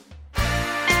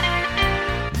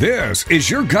This is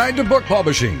your guide to book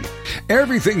publishing.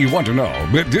 Everything you want to know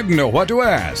but didn't know what to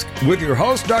ask with your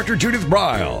host, Dr. Judith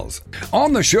Briles.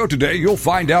 On the show today, you'll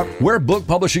find out where book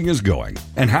publishing is going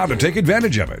and how to take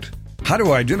advantage of it. How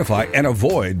to identify and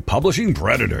avoid publishing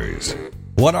predators.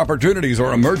 What opportunities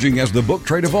are emerging as the book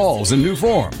trade evolves in new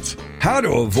forms. How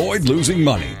to avoid losing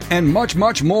money and much,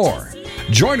 much more.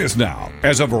 Join us now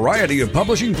as a variety of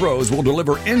publishing pros will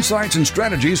deliver insights and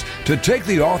strategies to take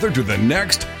the author to the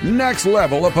next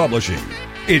level of publishing.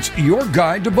 It's your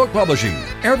guide to book publishing.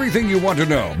 Everything you want to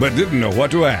know but didn't know what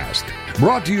to ask.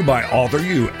 Brought to you by Author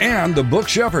U and The Book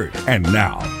Shepherd. And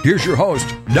now, here's your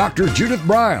host, Dr. Judith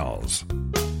Briles.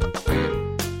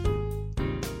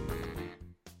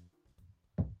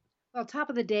 Well, top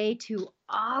of the day to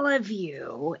all of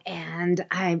you, and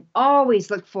I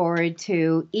always look forward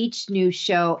to each new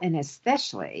show, and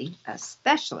especially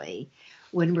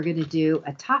when we're going to do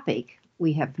a topic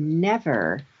we have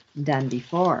never done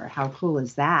before. How cool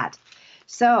is that?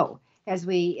 So, as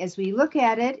we look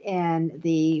at it, and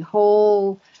the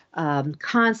whole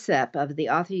concept of the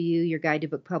Author U, Your Guide to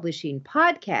Book Publishing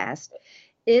podcast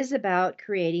is about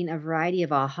creating a variety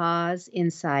of ahas,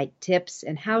 insight, tips,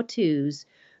 and how-tos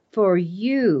for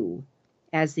you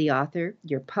as the author,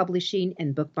 your publishing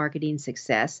and book marketing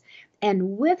success.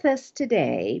 And with us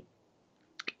today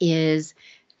is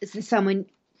someone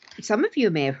some of you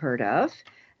may have heard of.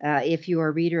 If you are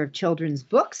a reader of children's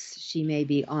books, she may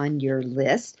be on your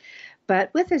list.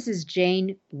 But with us is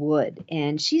Jane Wood,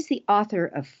 and she's the author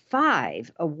of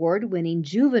 5 award-winning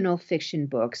juvenile fiction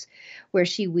books where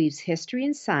she weaves history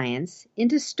and science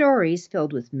into stories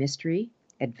filled with mystery,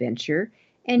 adventure,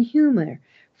 and humor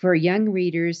for young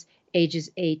readers ages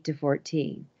 8 to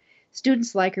 14.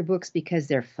 Students like her books because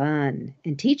they're fun,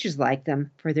 and teachers like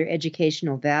them for their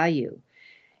educational value.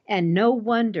 And no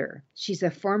wonder, she's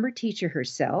a former teacher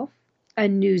herself, a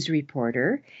news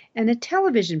reporter, and a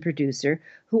television producer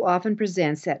who often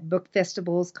presents at book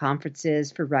festivals,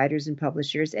 conferences for writers and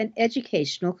publishers, and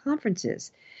educational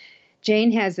conferences.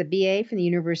 Jane has a BA from the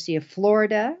University of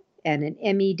Florida and an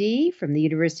MED from the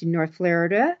University of North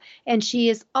Florida, and she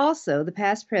is also the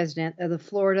past president of the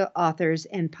Florida Authors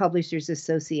and Publishers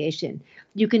Association.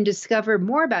 You can discover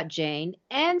more about Jane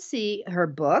and see her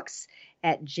books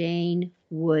at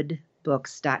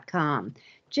janewoodbooks.com.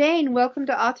 Jane, welcome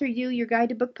to Author U, Your Guide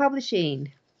to Book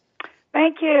Publishing.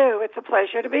 Thank you. It's a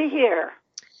pleasure to be here.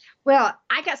 Well,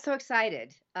 I got so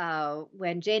excited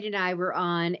when Jane and I were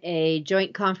on a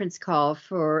joint conference call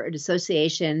for an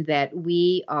association that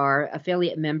we are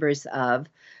affiliate members of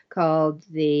called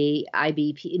the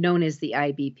IBP, known as the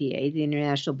IBPA, the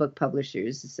International Book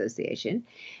Publishers Association.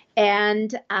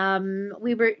 And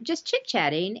we were just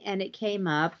chit-chatting, and it came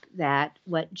up that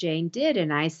what Jane did,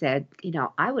 and I said,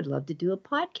 I would love to do a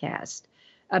podcast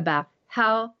about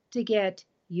how to get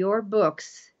your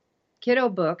books, kiddo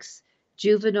books,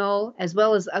 juvenile, as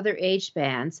well as other age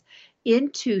bands,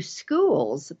 into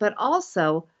schools, but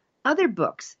also other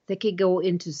books that could go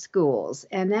into schools.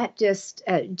 And that just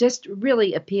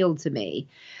really appealed to me,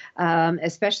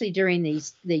 especially during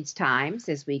these times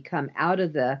as we come out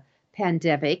of the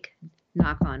pandemic,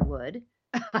 knock on wood.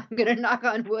 I'm going to knock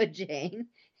on wood, Jane,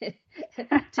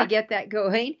 to get that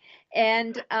going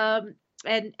and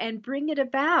bring it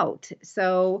about.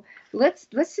 So let's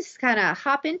just kind of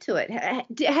hop into it.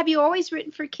 Have you always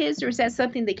written for kids, or is that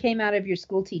something that came out of your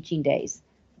school teaching days?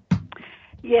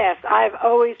 Yes, I've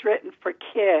always written for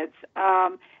kids.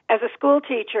 As a school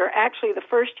teacher, actually the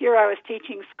first year I was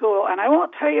teaching school, and I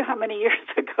won't tell you how many years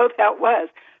ago that was,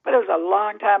 but it was a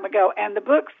long time ago, and the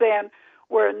books then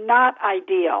were not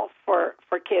ideal for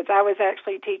kids. I was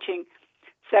actually teaching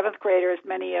 7th graders,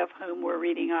 many of whom were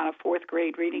reading on a 4th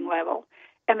grade reading level.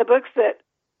 And the books that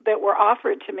were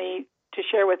offered to me to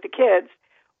share with the kids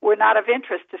were not of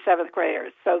interest to 7th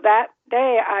graders. So that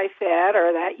day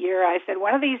that year I said,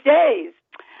 one of these days,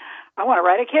 I want to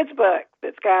write a kid's book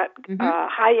that's got a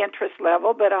high interest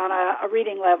level, but on a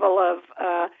reading level of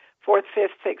 4th,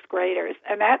 5th, 6th graders.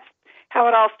 And that's how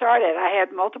it all started. I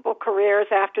had multiple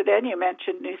careers after then. You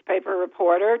mentioned newspaper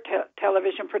reporter,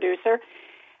 television producer.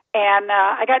 And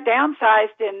I got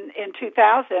downsized in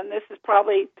 2000. This is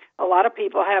probably, a lot of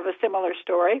people have a similar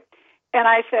story. And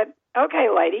I said, okay,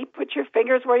 lady, put your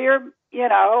fingers where your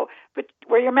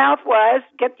mouth was,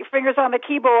 get your fingers on the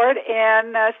keyboard,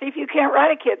 and see if you can't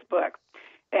write a kid's book.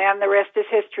 And the rest is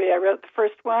history. I wrote the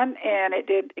first one, and it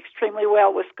did extremely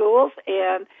well with schools.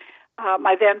 And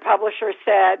my then publisher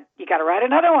said, you got to write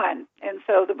another one. And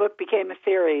so the book became a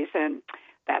series, and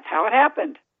that's how it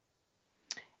happened.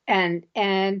 And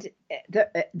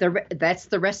that's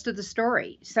the rest of the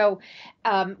story. So,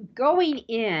 going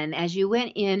in as you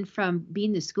went in from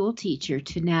being the school teacher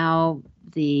to now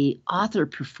the author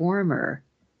performer,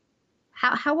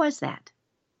 how was that?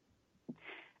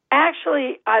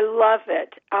 Actually, I love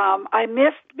it. I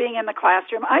missed being in the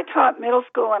classroom. I taught middle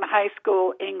school and high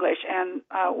school English and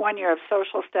 1 year of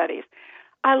social studies.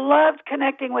 I loved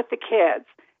connecting with the kids,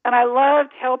 and I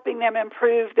loved helping them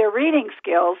improve their reading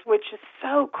skills, which is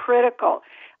so critical.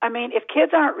 I mean, if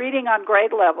kids aren't reading on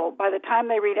grade level, by the time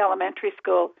they reach elementary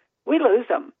school, we lose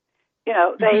them. You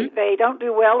know, they don't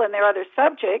do well in their other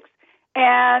subjects,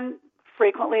 and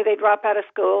frequently they drop out of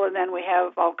school, and then we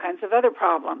have all kinds of other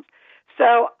problems.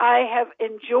 So I have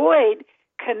enjoyed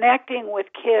connecting with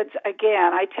kids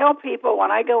again. I tell people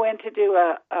when I go in to do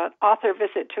an author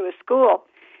visit to a school,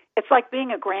 it's like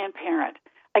being a grandparent.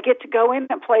 I get to go in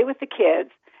and play with the kids.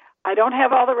 I don't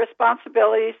have all the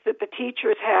responsibilities that the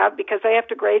teachers have because they have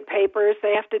to grade papers,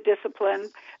 they have to discipline,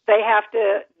 they have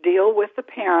to deal with the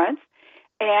parents.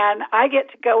 And I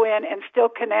get to go in and still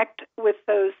connect with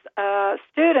those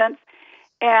students.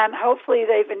 And hopefully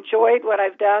they've enjoyed what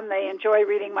I've done. They enjoy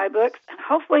reading my books. And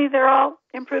hopefully they're all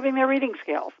improving their reading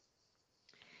skills.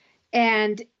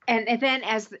 And then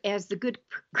as the good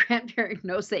grandparent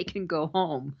knows, they can go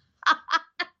home.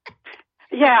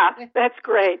 Yeah, that's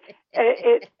great.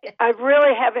 I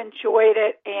really have enjoyed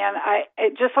it.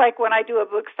 And just like when I do a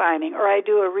book signing or I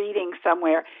do a reading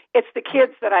somewhere, it's the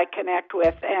kids that I connect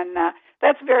with. And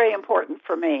that's very important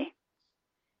for me.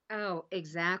 Oh,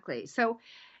 exactly. So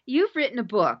you've written a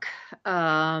book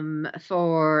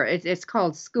it's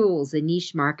called Schools, a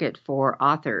Niche Market for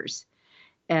Authors.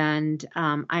 And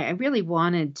I really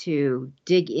wanted to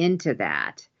dig into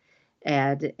that.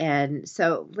 And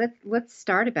so let's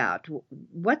start about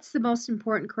what's the most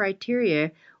important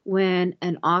criteria when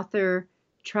an author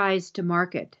tries to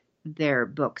market their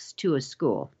books to a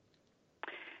school?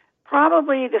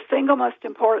 Probably the single most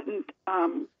important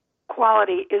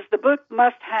quality is the book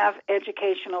must have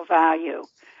educational value.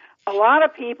 A lot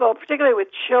of people, particularly with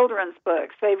children's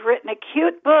books, they've written a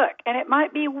cute book, and it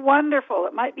might be wonderful.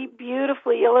 It might be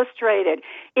beautifully illustrated.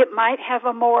 It might have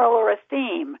a moral or a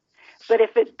theme. But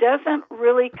if it doesn't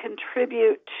really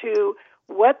contribute to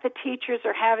what the teachers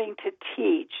are having to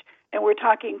teach, and we're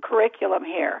talking curriculum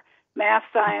here, math,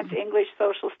 science, English,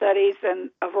 social studies, and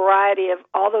a variety of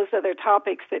all those other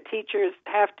topics that teachers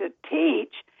have to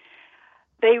teach,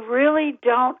 they really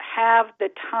don't have the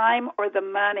time or the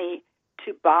money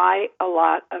to buy a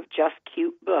lot of just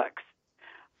cute books.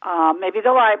 Maybe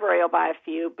the library will buy a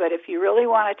few, but if you really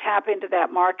want to tap into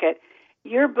that market,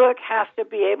 your book has to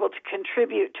be able to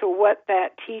contribute to what that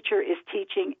teacher is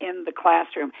teaching in the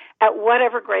classroom at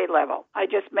whatever grade level. I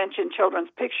just mentioned children's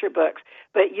picture books,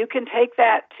 but you can take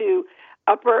that to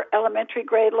upper elementary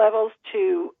grade levels,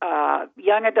 to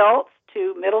young adults,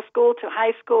 to middle school, to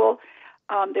high school.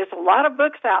 There's a lot of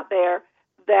books out there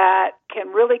that can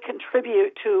really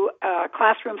contribute to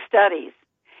classroom studies.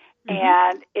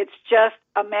 And it's just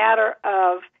a matter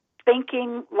of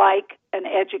thinking like an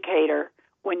educator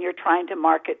when you're trying to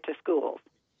market to schools.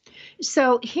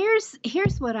 So here's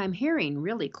what I'm hearing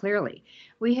really clearly.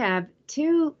 We have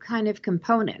two kind of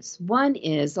components. One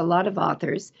is a lot of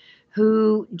authors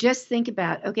who just think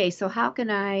about, okay, so how can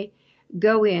I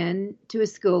go in to a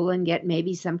school and get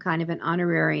maybe some kind of an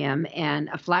honorarium, and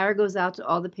a flyer goes out to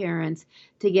all the parents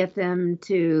to get them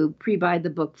to pre-buy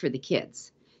the book for the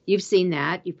kids. You've seen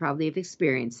that. You probably have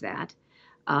experienced that.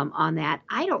 On that,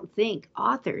 I don't think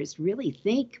authors really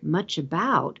think much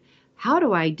about how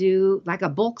do I do like a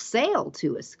bulk sale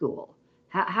to a school?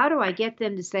 How do I get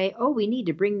them to say, oh, we need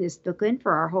to bring this book in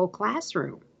for our whole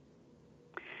classroom?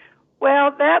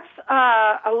 Well, that's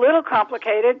a little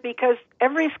complicated because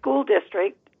every school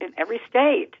district in every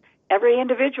state, every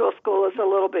individual school is a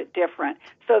little bit different.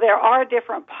 So there are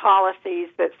different policies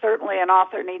that certainly an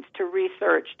author needs to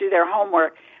research, do their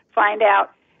homework, find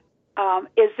out,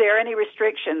 is there any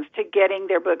restrictions to getting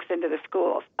their books into the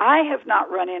schools? I have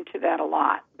not run into that a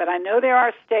lot, but I know there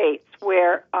are states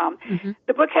where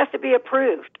the book has to be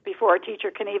approved before a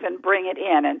teacher can even bring it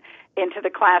in and into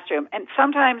the classroom. And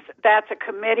sometimes that's a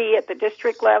committee at the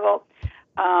district level.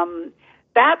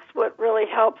 That's what really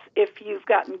helps if you've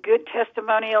gotten good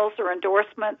testimonials or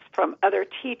endorsements from other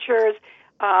teachers.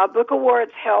 Book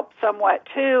awards help somewhat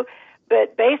too,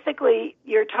 but basically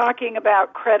you're talking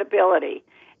about credibility.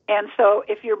 And so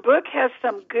if your book has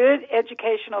some good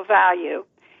educational value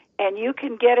and you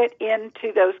can get it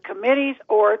into those committees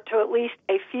or to at least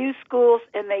a few schools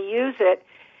and they use it,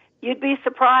 you'd be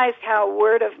surprised how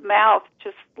word of mouth,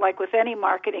 just like with any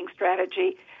marketing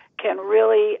strategy, can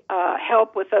really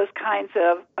help with those kinds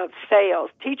of sales.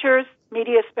 Teachers,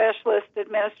 media specialists,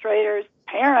 administrators,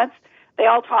 parents, they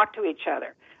all talk to each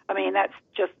other. I mean, that's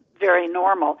just very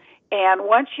normal. And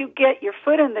once you get your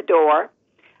foot in the door,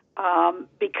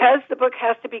 because the book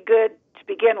has to be good to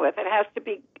begin with, it has to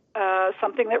be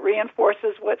something that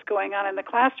reinforces what's going on in the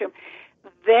classroom,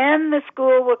 then the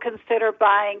school will consider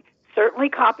buying certainly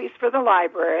copies for the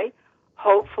library,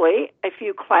 hopefully a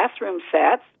few classroom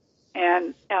sets.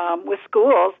 And with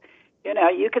schools,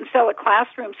 you can sell a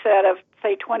classroom set of,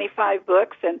 say, 25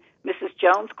 books, and Mrs.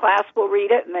 Jones' class will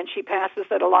read it, and then she passes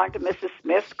it along to Mrs.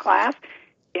 Smith's class.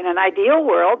 In an ideal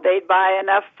world, they'd buy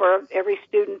enough for every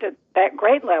student at that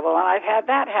grade level, and I've had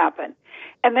that happen.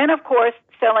 And then, of course,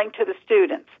 selling to the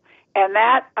students. And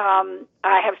that,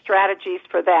 I have strategies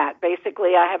for that.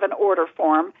 Basically, I have an order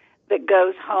form that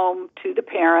goes home to the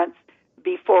parents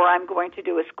before I'm going to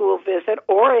do a school visit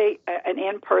or an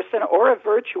in-person or a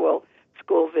virtual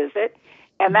school visit.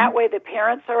 And that way the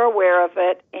parents are aware of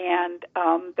it, and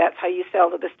that's how you sell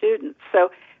to the students.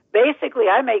 So basically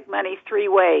I make money three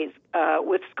ways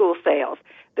with school sales.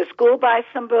 The school buys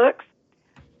some books,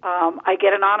 I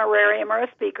get an honorarium or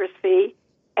a speaker's fee,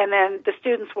 and then the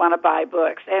students want to buy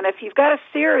books. And if you've got a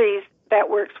series, that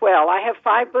works well. I have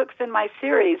 5 books in my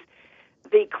series.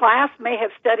 The class may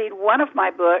have studied one of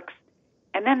my books,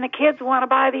 and then the kids want to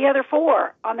buy the other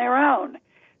 4 on their own.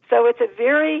 So it's a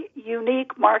very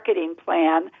unique marketing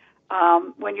plan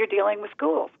when you're dealing with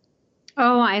schools.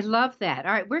 Oh, I love that.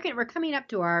 All right, we're coming up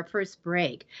to our first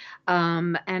break,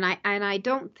 and I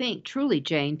don't think truly,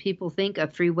 Jane, people think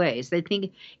of 3 ways. They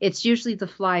think it's usually the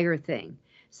flyer thing.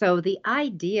 So the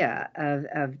idea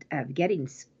of getting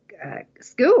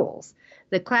schools,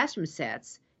 the classroom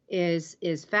sets,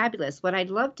 is fabulous. What I'd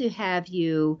love to have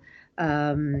you,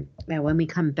 when we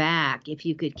come back, if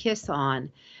you could kiss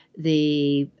on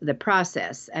the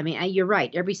process. I mean, you're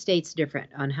right. Every state's different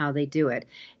on how they do it.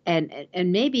 And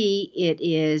maybe it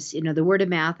is, the word of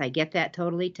mouth. I get that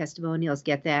totally. Testimonials,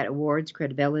 get that. Awards,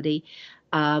 credibility.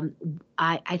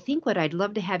 I think what I'd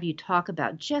love to have you talk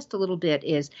about just a little bit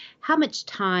is how much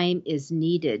time is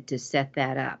needed to set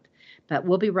that up. But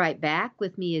we'll be right back.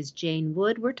 With me is Jane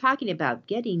Wood. We're talking about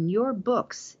getting your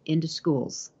books into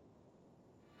schools.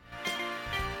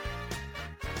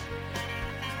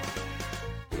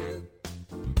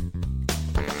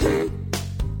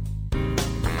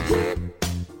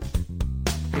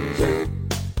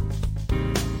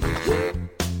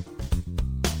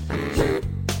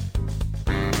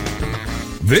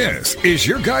 This is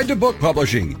your guide to book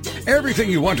publishing. Everything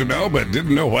you want to know but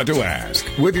didn't know what to ask.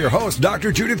 With your host,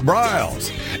 Dr. Judith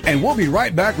Briles. And we'll be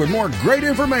right back with more great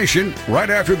information right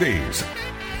after these.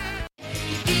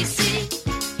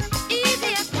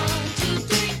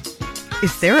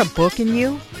 Is there a book in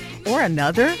you or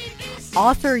another?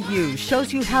 Author U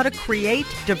shows you how to create,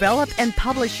 develop, and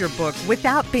publish your book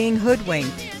without being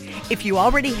hoodwinked. If you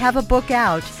already have a book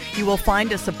out, you will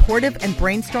find a supportive and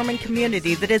brainstorming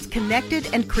community that is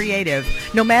connected and creative,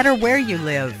 no matter where you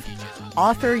live.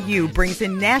 Author U brings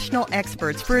in national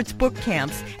experts for its book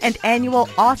camps and annual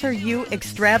Author U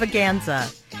extravaganza.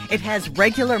 It has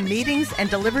regular meetings and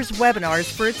delivers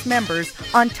webinars for its members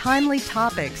on timely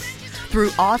topics.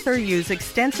 Through Author U's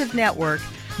extensive network,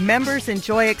 members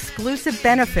enjoy exclusive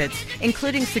benefits,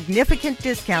 including significant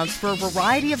discounts for a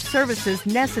variety of services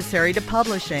necessary to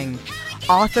publishing.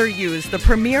 Author U is the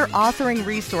premier authoring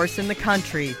resource in the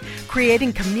country,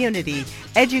 creating community,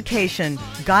 education,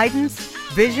 guidance,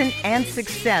 vision, and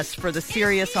success for the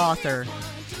serious author.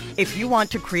 If you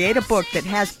want to create a book that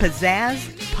has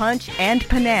pizzazz, punch, and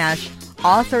panache,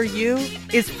 Author U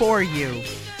is for you.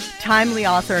 Timely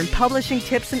author and publishing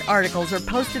tips and articles are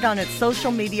posted on its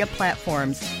social media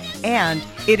platforms, and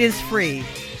it is free.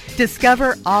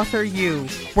 Discover Author U,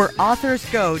 where authors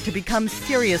go to become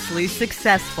seriously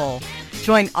successful.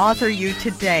 Join Author U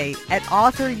today at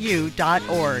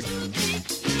authoru.org.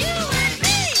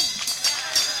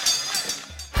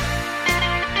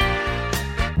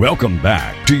 Welcome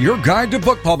back to your guide to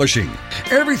book publishing.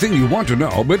 Everything you want to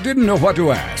know but didn't know what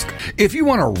to ask. If you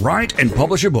want to write and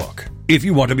publish a book, if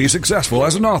you want to be successful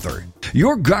as an author,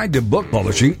 your guide to book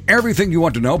publishing, everything you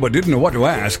want to know but didn't know what to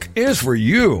ask, is for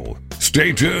you.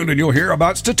 Stay tuned and you'll hear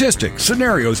about statistics,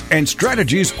 scenarios, and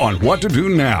strategies on what to do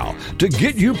now to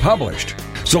get you published.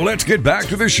 So let's get back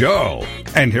to the show.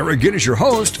 And here again is your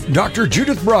host, Dr.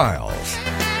 Judith Briles.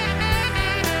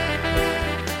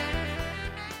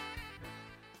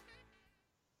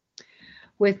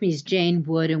 With me is Jane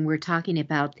Wood, and we're talking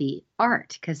about the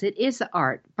art, because it is an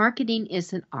art. Marketing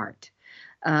is an art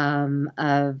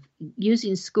of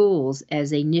using schools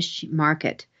as a niche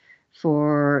market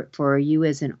for you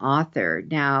as an author.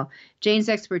 Now, Jane's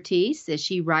expertise is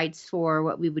she writes for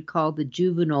what we would call the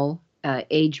juvenile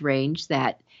age range,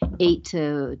 that 8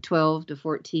 to 12 to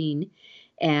 14.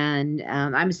 And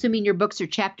I'm assuming your books are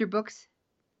chapter books,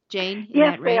 Jane?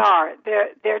 Yes, they are.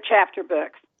 They're chapter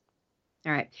books.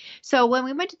 All right. So when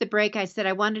we went to the break, I said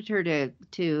I wanted her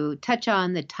to touch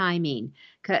on the timing,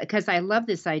 because I love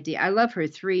this idea. I love her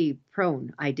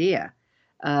 3-prone idea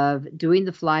of doing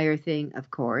the flyer thing,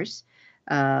 of course,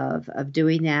 of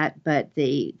doing that, but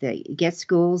the get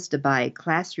schools to buy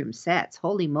classroom sets.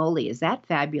 Holy moly, is that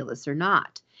fabulous or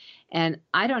not? And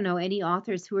I don't know any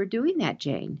authors who are doing that,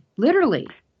 Jane. Literally,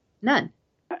 none.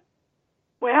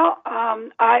 Well,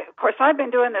 of course, I've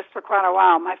been doing this for quite a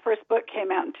while. My first book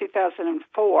came out in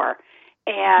 2004,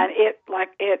 and it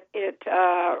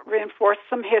reinforced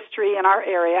some history in our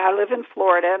area. I live in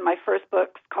Florida, and my first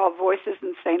book's called Voices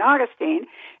in St. Augustine,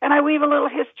 and I weave a little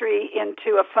history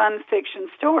into a fun fiction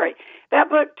story. That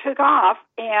book took off,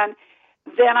 and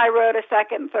then I wrote a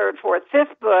second, third, fourth,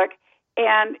 fifth book,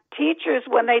 and teachers,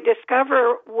 when they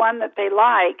discover one that they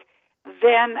like,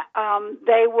 then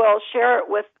they will share it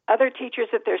with other teachers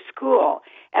at their school,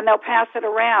 and they'll pass it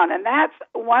around. And that's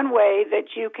one way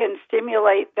that you can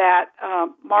stimulate that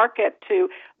market to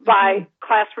buy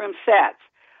classroom sets.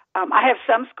 I have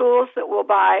some schools that will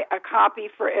buy a copy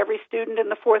for every student in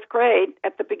the 4th grade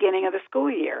at the beginning of the school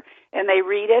year, and they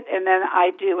read it, and then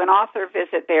I do an author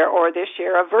visit there, or this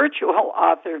year a virtual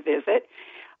author visit.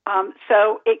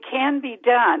 So it can be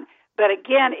done. But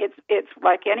again, it's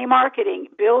like any marketing,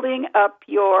 building up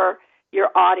your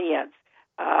audience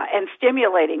and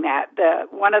stimulating that.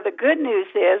 One of the good news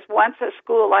is once a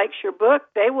school likes your book,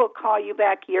 they will call you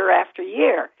back year after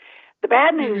year. The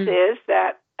bad news is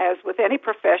that, as with any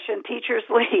profession, teachers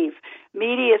leave,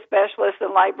 media specialists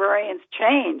and librarians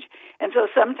change, and so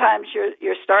sometimes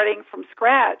you're starting from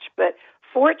scratch. But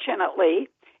fortunately,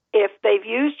 if they've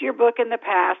used your book in the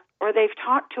past, or they've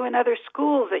talked to another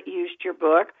school that used your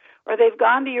book, or they've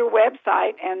gone to your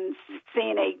website and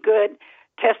seen a good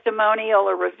testimonial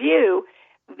or review,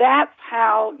 that's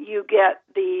how you get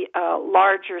the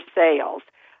larger sales.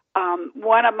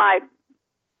 One of my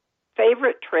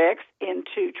favorite tricks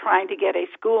into trying to get a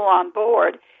school on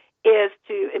board is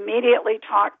to immediately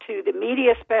talk to the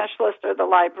media specialist or the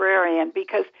librarian,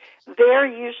 because they're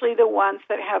usually the ones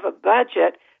that have a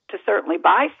budget to certainly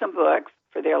buy some books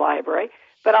for their library,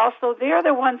 but also they're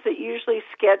the ones that usually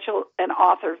schedule an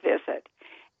author visit.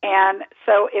 And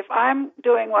so if I'm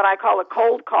doing what I call a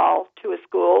cold call to a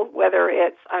school, whether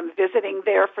it's I'm visiting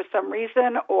there for some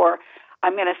reason or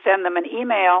I'm going to send them an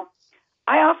email,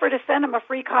 I offer to send them a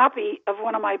free copy of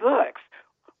one of my books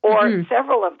or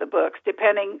several of the books,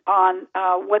 depending on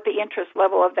what the interest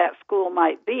level of that school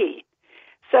might be.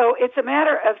 So it's a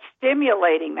matter of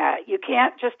stimulating that. You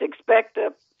can't just expect a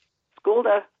school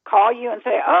to call you and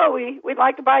say, oh, we'd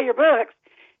like to buy your books.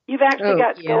 You've actually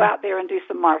got to go out there and do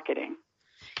some marketing.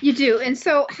 You do. And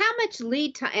so how much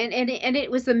lead time, and it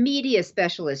was a media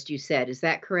specialist, you said, is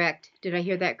that correct? Did I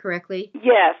hear that correctly?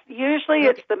 Yes. Usually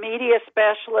it's the media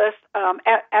specialist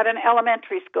at an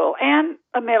elementary school and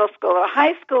a middle school. A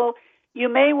high school, you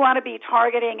may want to be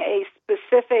targeting a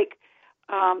specific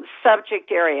subject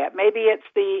area. Maybe it's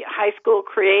the high school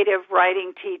creative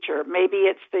writing teacher. Maybe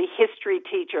it's the history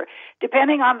teacher.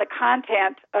 Depending on the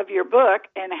content of your book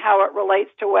and how it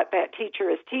relates to what that teacher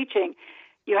is teaching,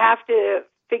 you have to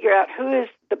figure out who is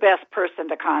the best person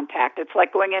to contact. It's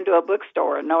like going into a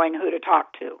bookstore and knowing who to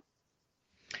talk to.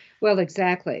 Well,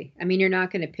 exactly. I mean, you're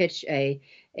not going to pitch a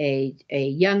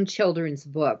young children's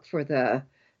book for the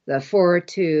 4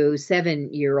 to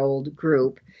 7-year-old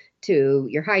group to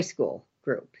your high school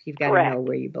group. You've got to know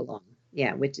where you belong.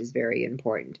 Yeah, which is very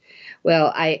important.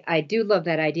 Well, I do love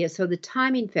that idea. So the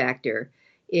timing factor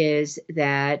is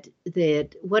that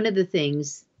one of the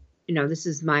things, this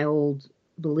is my old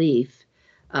belief,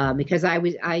 because I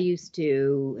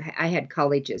had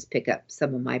colleges pick up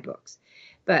some of my books,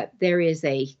 but there is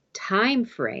a time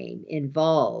frame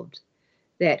involved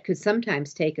that could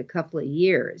sometimes take a couple of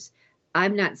years.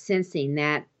 I'm not sensing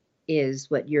that is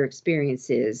what your experience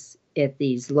is at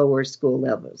these lower school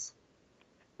levels.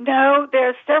 No,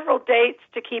 there's several dates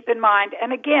to keep in mind.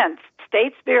 And again,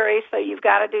 states vary, so you've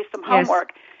got to do some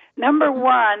homework. Number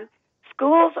one,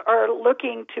 schools are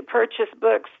looking to purchase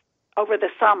books over the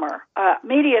summer.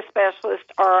 Media specialists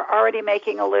are already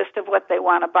making a list of what they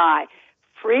want to buy.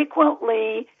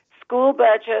 Frequently, school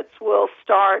budgets will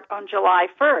start on July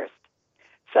 1st.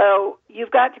 So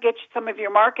you've got to get some of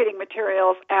your marketing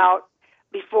materials out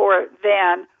before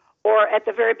then or at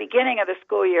the very beginning of the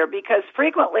school year, because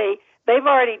frequently they've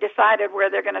already decided where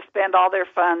they're going to spend all their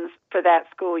funds for that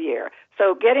school year.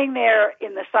 So getting there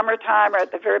in the summertime or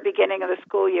at the very beginning of the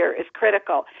school year is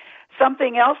critical.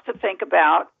 Something else to think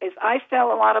about is I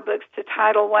sell a lot of books to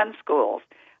Title I schools.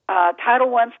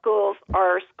 Title I schools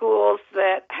are schools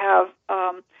that have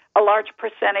a large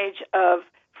percentage of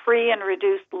free and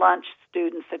reduced lunch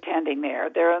students attending there.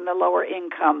 They're in the lower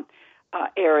income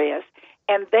areas.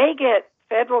 And they get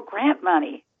federal grant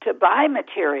money to buy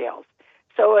materials.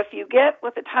 So if you get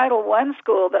with a Title I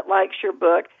school that likes your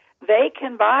book, they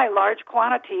can buy large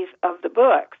quantities of the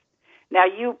books. Now,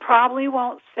 you probably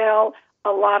won't sell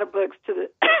a lot of books to the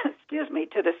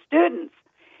to the students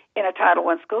in a Title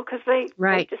I school because they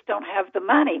just don't have the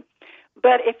money.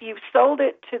 But if you've sold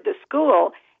it to the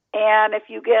school and if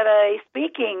you get a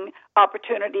speaking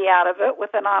opportunity out of it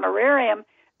with an honorarium,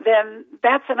 then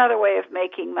that's another way of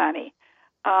making money.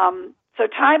 So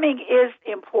timing is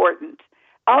important.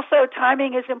 Also,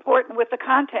 timing is important with the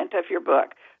content of your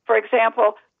book. For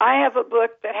example, I have a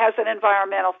book that has an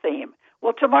environmental theme.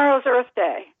 Well, tomorrow's Earth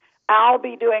Day. I'll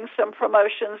be doing some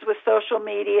promotions with social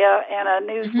media and a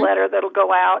newsletter that'll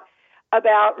go out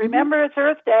about, remember it's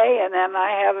Earth Day, and then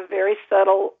I have a very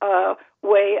subtle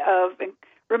way of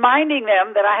reminding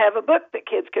them that I have a book that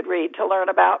kids could read to learn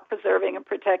about preserving and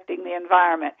protecting the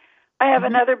environment. I have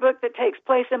another book that takes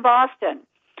place in Boston.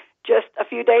 Just a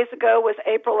few days ago was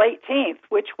April 18th,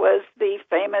 which was the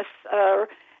famous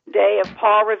day of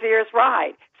Paul Revere's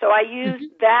ride. So I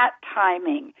used that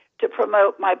timing to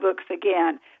promote my books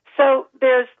again. So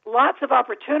there's lots of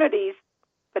opportunities,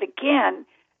 but again,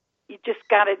 you just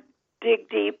got to dig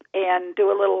deep and do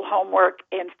a little homework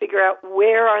and figure out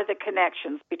where are the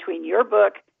connections between your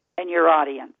book and your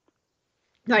audience.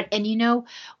 Right. And you know,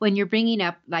 when you're bringing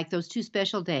up like those two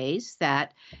special days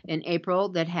that in April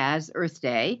that has Earth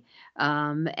Day,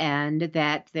 and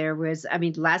that there was, I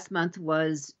mean, last month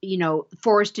was, you know,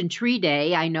 Forest and Tree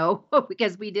Day, I know,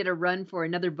 because we did a run for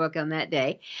another book on that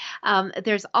day.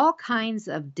 There's all kinds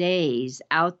of days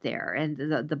out there, and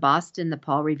the Boston, the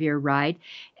Paul Revere ride,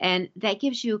 and that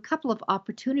gives you a couple of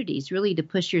opportunities really to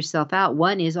push yourself out.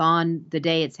 One is on the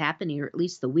day it's happening, or at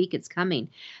least the week it's coming.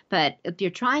 But if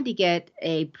you're trying to get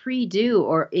a pre-due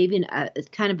or even a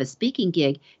kind of a speaking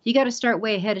gig, you got to start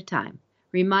way ahead of time,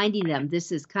 reminding them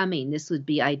this is coming. This would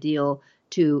be ideal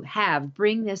to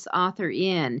bring this author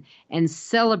in and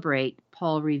celebrate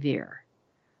Paul Revere.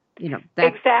 You know,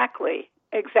 Exactly.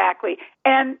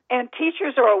 And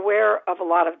teachers are aware of a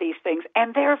lot of these things,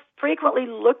 and they're frequently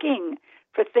looking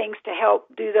for things to help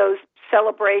do those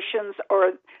celebrations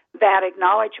or that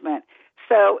acknowledgement.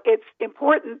 So it's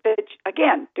important that,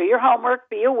 again, do your homework,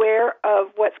 be aware of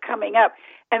what's coming up.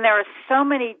 And there are so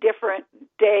many different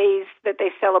days that they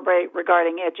celebrate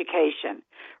regarding education.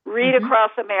 Read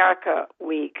Across America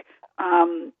Week,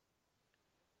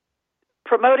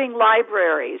 promoting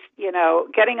libraries, you know,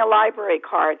 getting a library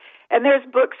card. And there's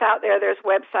books out there, there's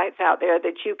websites out there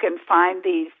that you can find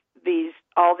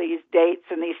all these dates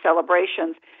and these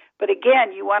celebrations. But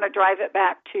again, you want to drive it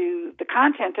back to the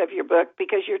content of your book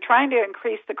because you're trying to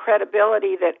increase the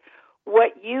credibility that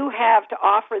what you have to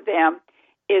offer them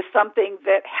is something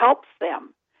that helps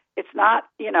them. It's not,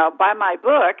 you know, buy my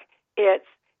book. It's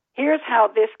here's how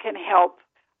this can help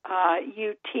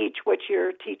you teach what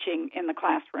you're teaching in the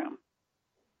classroom.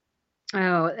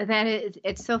 Oh,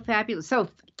 it's so fabulous. So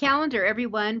calendar,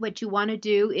 everyone, what you want to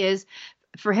do is,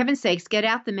 for heaven's sakes, get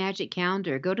out the magic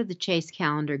calendar. Go to the Chase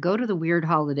calendar. Go to the weird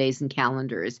holidays and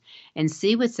calendars and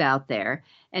see what's out there.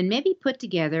 And maybe put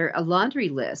together a laundry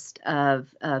list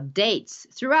of dates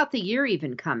throughout the year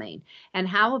even coming. And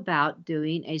how about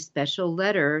doing a special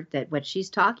letter that what she's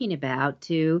talking about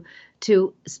to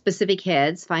specific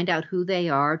heads, find out who they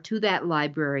are, to that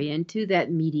librarian, to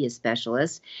that media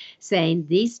specialist, saying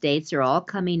these dates are all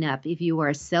coming up. If you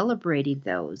are celebrating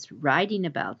those, writing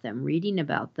about them, reading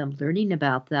about them, learning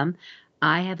about them,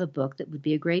 I have a book that would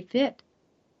be a great fit.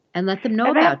 And let them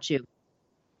know about you.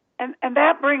 And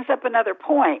that brings up another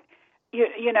point.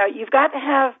 You know, you've got to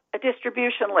have a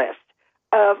distribution list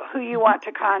of who you want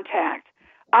to contact.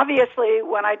 Obviously,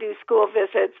 when I do school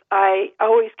visits, I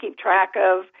always keep track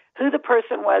of who the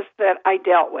person was that I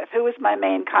dealt with, who was my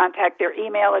main contact, their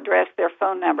email address, their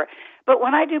phone number. But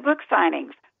when I do book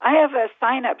signings, I have a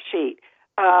sign-up sheet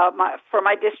for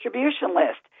my distribution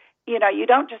list. You know, you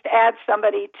don't just add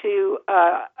somebody to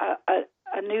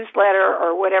a newsletter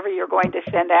or whatever you're going to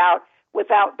send out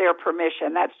without their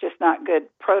permission. That's just not good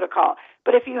protocol.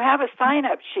 But if you have a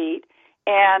sign-up sheet,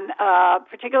 and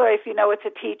particularly if you know it's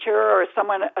a teacher or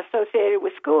someone associated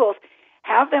with schools,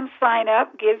 have them sign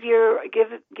up, give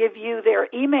you their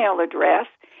email address,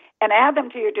 and add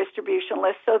them to your distribution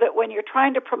list so that when you're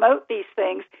trying to promote these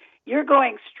things, you're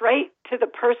going straight to the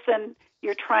person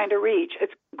you're trying to reach.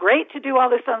 It's great to do all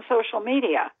this on social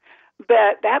media,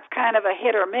 but that's kind of a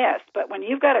hit or miss. But when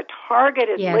you've got a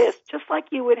targeted list, just like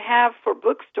you would have for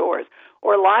bookstores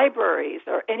or libraries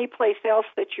or any place else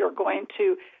that you're going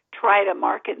to try to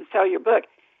market and sell your book,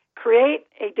 create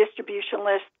a distribution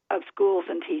list of schools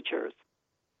and teachers.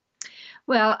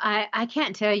 Well, I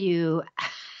can't tell you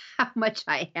how much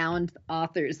I hound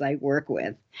authors I work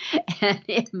with,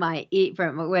 and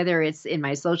from whether it's in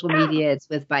my social media, it's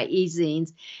with my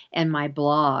e-zines and my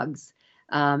blogs.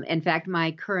 In fact,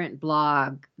 my current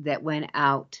blog that went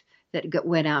out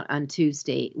on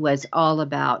Tuesday was all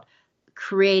about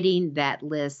creating that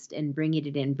list and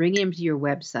bringing them to your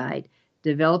website,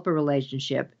 develop a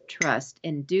relationship, trust,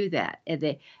 and do that.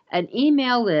 An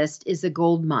email list is a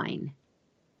gold mine.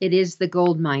 It is the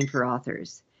gold mine for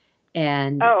authors.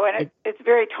 And it's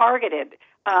very targeted.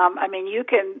 I mean, you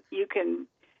can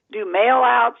do mail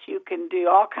outs, you can do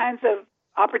all kinds of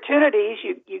opportunities.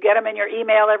 You get them in your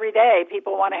email every day.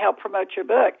 People want to help promote your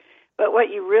book. But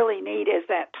what you really need is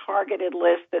that targeted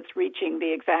list that's reaching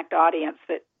the exact audience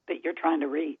that you're trying to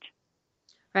reach.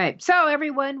 Right. So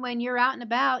everyone, when you're out and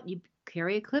about, you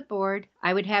carry a clipboard.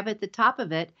 I would have at the top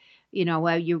of it, you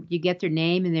get their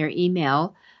name and their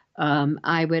email.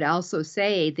 I would also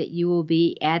say that you will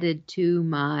be added to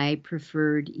my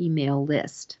preferred email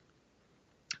list,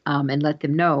 and let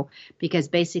them know, because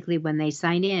basically when they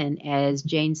sign in, as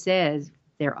Jane says,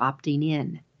 they're opting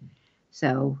in.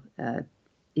 So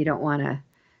you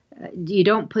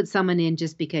don't put someone in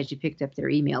just because you picked up their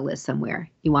email list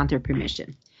somewhere. You want their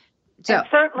permission. So, and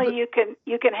certainly you can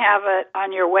have it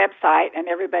on your website, and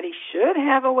everybody should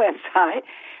have a website.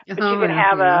 But you can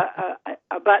have a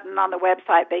button on the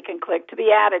website they can click to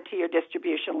be added to your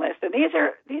distribution list, and these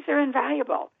are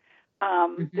invaluable.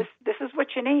 This is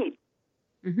what you need.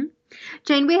 Mm-hmm.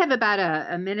 Jane, we have about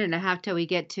a minute and a half till we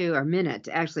get to our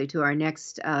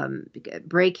next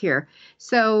break here.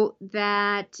 So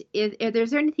that if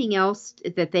there's anything else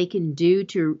that they can do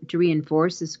to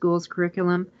reinforce the school's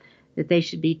curriculum that they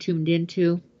should be tuned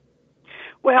into?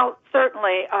 Well,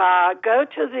 certainly. Go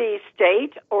to the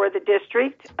state or the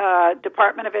district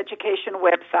Department of Education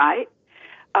website.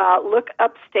 Look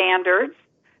up standards.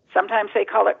 Sometimes they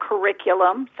call it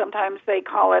curriculum. Sometimes they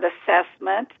call it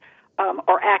assessment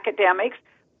or academics.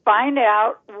 Find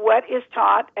out what is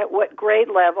taught at what grade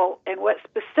level and what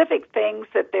specific things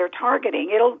that they're targeting.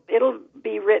 It'll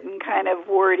be written kind of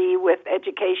wordy with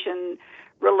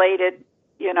education-related,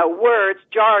 words,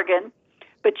 jargon,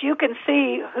 but you can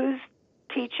see who's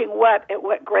teaching what at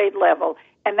what grade level,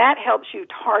 and that helps you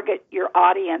target your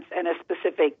audience and a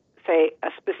specific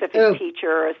teacher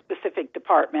or a specific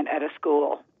department at a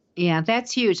school. Yeah,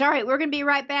 that's huge. All right, we're going to be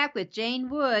right back with Jane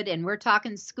Wood, and we're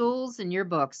talking schools and your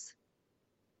books.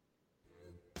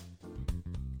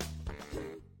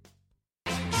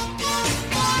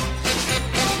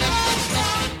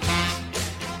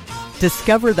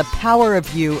 Discover the power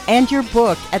of you and your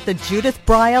book at the Judith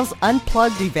Briles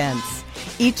Unplugged events.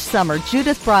 Each summer,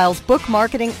 Judith Briles Book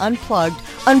Marketing Unplugged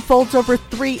unfolds over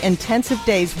 3 intensive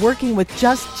days working with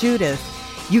just Judith.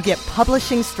 You get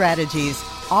publishing strategies,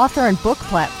 author and book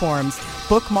platforms,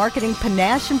 book marketing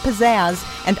panache and pizzazz,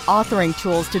 and authoring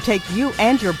tools to take you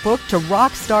and your book to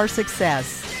rock star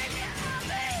success.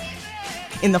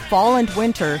 In the fall and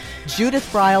winter, Judith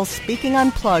Briles Speaking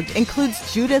Unplugged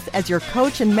includes Judith as your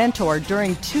coach and mentor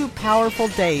during 2 powerful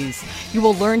days. You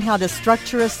will learn how to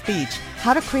structure a speech,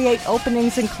 how to create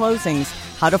openings and closings,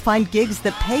 how to find gigs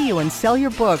that pay you and sell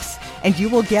your books, and you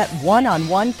will get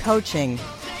one-on-one coaching.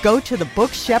 Go to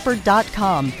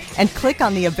thebookshepherd.com and click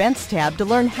on the Events tab to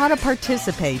learn how to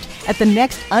participate at the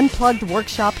next Unplugged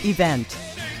Workshop event.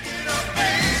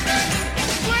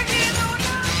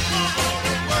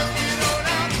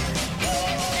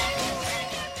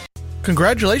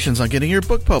 Congratulations on getting your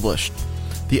book published.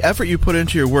 The effort you put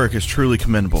into your work is truly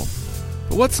commendable.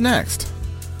 But what's next?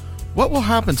 What will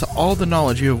happen to all the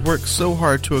knowledge you have worked so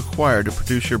hard to acquire to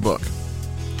produce your book?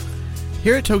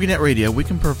 Here at TogiNet Radio, we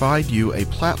can provide you a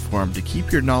platform to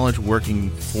keep your knowledge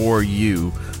working for you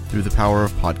through the power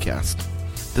of podcast.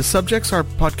 The subjects our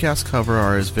podcasts cover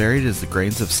are as varied as the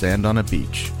grains of sand on a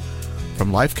beach.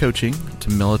 From life coaching to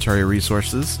military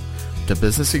resources to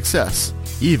business success,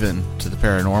 even to the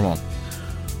paranormal.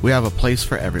 We have a place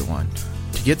for everyone.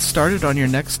 To get started on your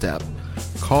next step,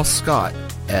 call Scott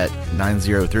at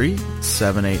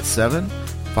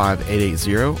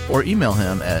 903-787-5880 or email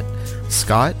him at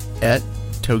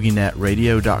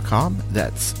scott@toginetradio.com.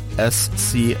 That's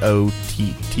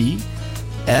SCOTT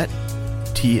at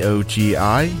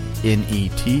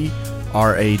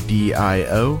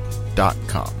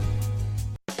TOGINETRADIO.com.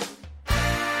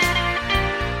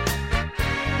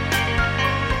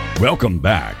 Welcome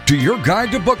back to your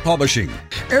guide to book publishing.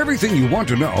 Everything you want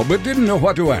to know but didn't know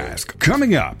what to ask.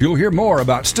 Coming up, you'll hear more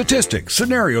about statistics,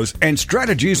 scenarios, and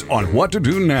strategies on what to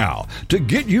do now to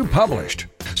get you published.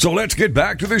 So let's get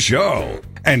back to the show.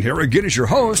 And here again is your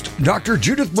host, Dr.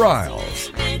 Judith Briles.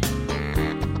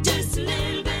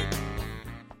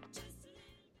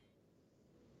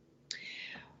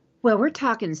 Well, we're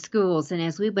talking schools, and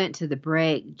as we went to the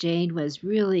break, Jane was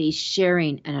really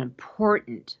sharing an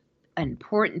important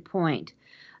point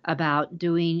about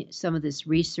doing some of this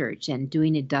research and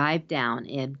doing a dive down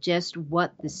in just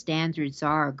what the standards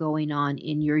are going on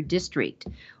in your district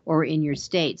or in your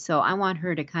state. So I want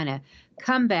her to kind of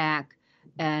come back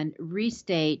and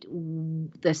restate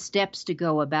the steps to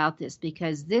go about this,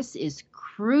 because this is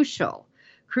crucial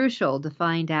to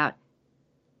find out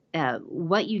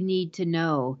what you need to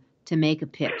know to make a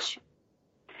pitch.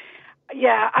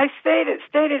 Yeah, I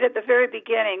stated at the very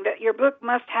beginning that your book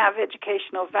must have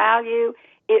educational value.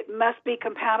 It must be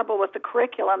compatible with the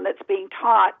curriculum that's being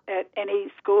taught at any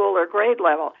school or grade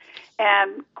level.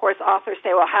 And, of course, authors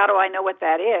say, well, how do I know what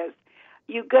that is?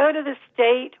 You go to the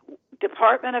State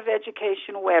Department of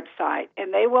Education website,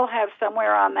 and they will have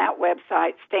somewhere on that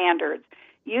website standards.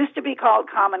 Used to be called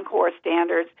Common Core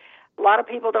standards. A lot of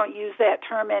people don't use that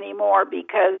term anymore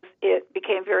because it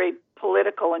became very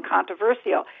political and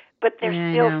controversial. But they're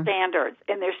still standards,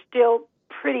 and they're still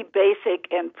pretty basic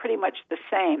and pretty much the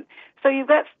same. So you've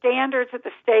got standards at the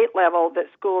state level that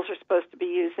schools are supposed to be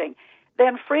using.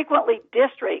 Then frequently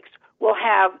districts will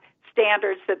have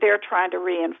standards that they're trying to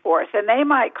reinforce, and they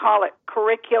might call it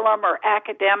curriculum or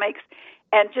academics,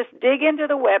 and just dig into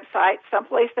the website.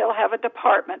 Someplace they'll have a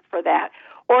department for that.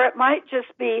 Or it might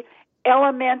just be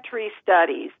elementary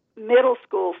studies, middle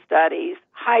school studies,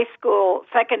 high school,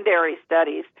 secondary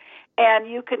studies. And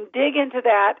you can dig into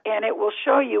that, and it will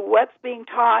show you what's being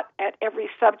taught at every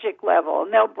subject level.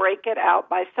 And they'll break it out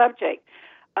by subject,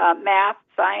 math,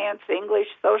 science, English,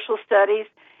 social studies.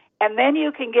 And then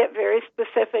you can get very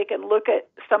specific and look at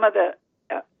some of the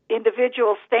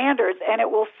individual standards, and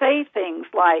it will say things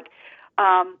like,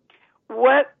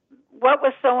 what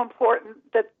was so important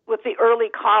that with the early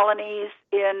colonies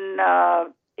in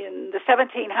the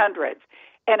 1700s.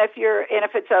 And if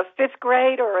it's a fifth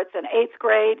grade or it's an eighth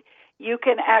grade, you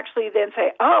can actually then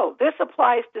say, oh, this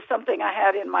applies to something I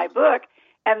had in my book,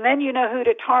 and then you know who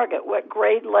to target, what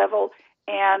grade level,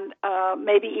 and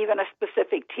maybe even a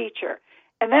specific teacher.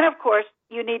 And then, of course,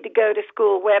 you need to go to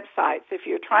school websites. If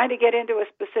you're trying to get into a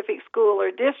specific school or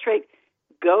district,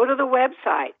 go to the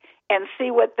website and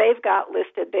see what they've got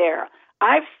listed there.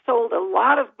 I've sold a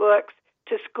lot of books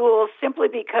to schools simply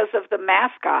because of the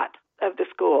mascot of the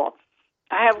school.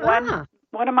 I have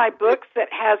one of my books that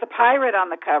has a pirate on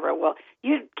the cover. Well,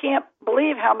 you can't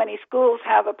believe how many schools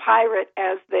have a pirate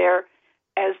as their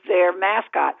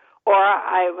mascot. Or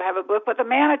I have a book with a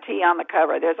manatee on the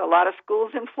cover. There's a lot of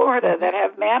schools in Florida that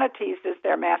have manatees as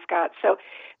their mascot. So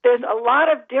there's a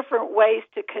lot of different ways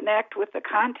to connect with the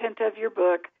content of your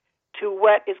book to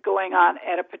what is going on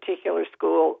at a particular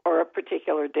school or a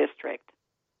particular district.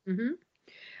 Mm-hmm.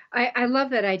 I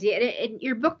love that idea.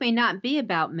 Your book may not be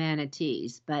about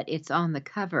manatees, but it's on the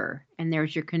cover, and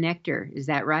there's your connector. Is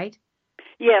that right?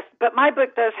 Yes, but my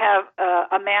book does have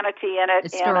a manatee in it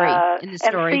and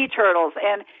sea turtles,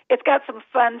 and it's got some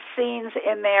fun scenes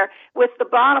in there with the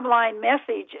bottom line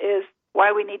message is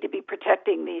why we need to be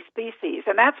protecting these species,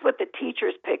 and that's what the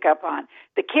teachers pick up on.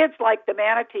 The kids like the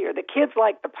manatee or the kids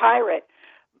like the pirate,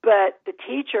 but the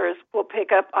teachers will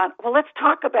pick up on, well, let's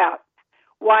talk about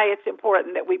why it's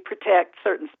important that we protect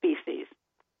certain species.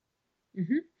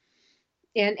 Mm-hmm.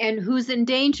 And who's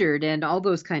endangered and all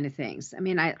those kind of things. I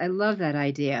mean, I love that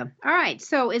idea. All right.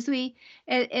 So as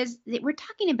we're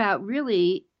talking about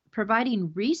really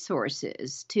providing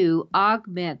resources to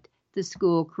augment the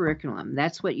school curriculum.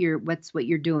 That's what you're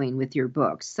doing with your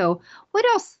books. So what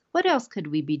else could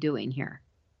we be doing here?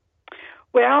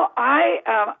 Well,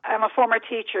 I am a former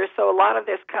teacher, so a lot of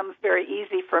this comes very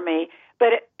easy for me.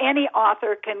 But any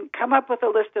author can come up with a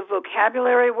list of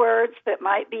vocabulary words that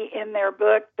might be in their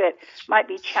book that might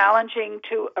be challenging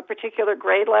to a particular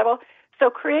grade level.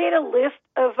 So create a list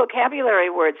of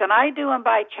vocabulary words, and I do them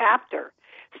by chapter,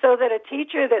 so that a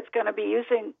teacher that's going to be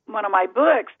using one of my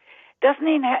books doesn't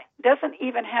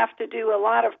even have to do a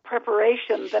lot of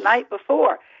preparation the night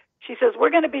before. She says, we're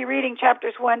going to be reading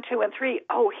chapters 1, 2, and 3.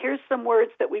 Oh, here's some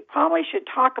words that we probably should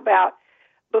talk about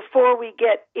before we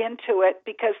get into it,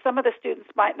 because some of the students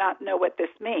might not know what this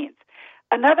means.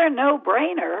 Another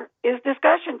no-brainer is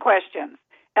discussion questions,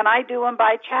 and I do them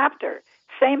by chapter.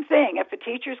 Same thing. If a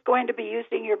teacher's going to be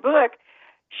using your book,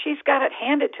 she's got it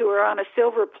handed to her on a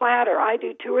silver platter. I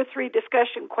do 2 or 3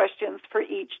 discussion questions for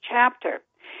each chapter.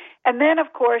 And then,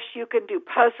 of course, you can do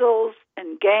puzzles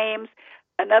and games.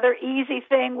 Another easy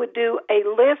thing would do a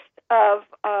list of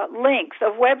links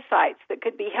of websites that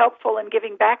could be helpful in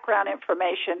giving background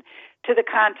information to the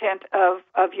content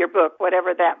of your book,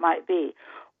 whatever that might be.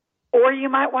 Or you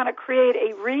might want to create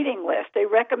a reading list, a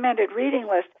recommended reading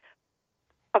list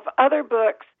of other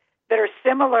books that are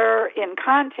similar in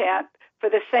content for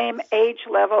the same age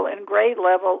level and grade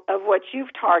level of what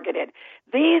you've targeted.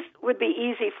 These would be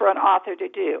easy for an author to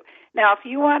do. Now, if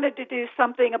you wanted to do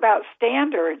something about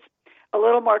standards, a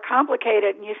little more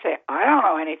complicated, and you say, I don't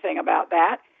know anything about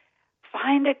that,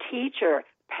 find a teacher,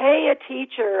 pay a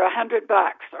teacher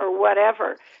 $100 or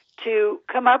whatever to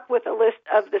come up with a list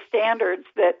of the standards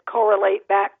that correlate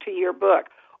back to your book,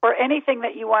 or anything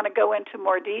that you want to go into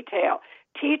more detail.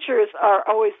 Teachers are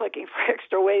always looking for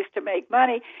extra ways to make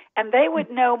money, and they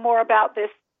would know more about this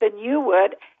than you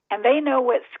would, and they know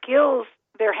what skills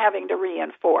they're having to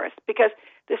reinforce, because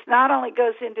this not only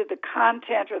goes into the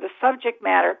content or the subject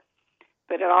matter,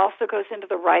 but it also goes into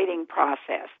the writing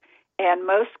process. And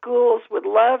most schools would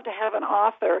love to have an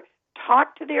author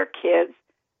talk to their kids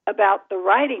about the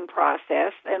writing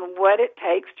process and what it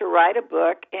takes to write a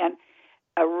book. And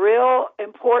a real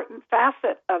important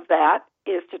facet of that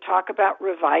is to talk about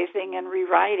revising and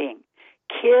rewriting.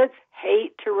 Kids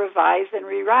hate to revise and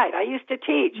rewrite. I used to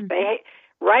teach. Mm-hmm. They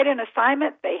write an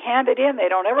assignment, they hand it in, they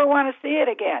don't ever want to see it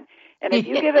again. And if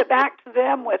you give it back to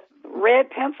them with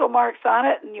red pencil marks on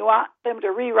it and you want them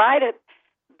to rewrite it,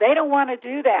 they don't want to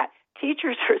do that.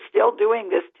 Teachers are still doing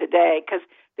this today because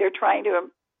they're trying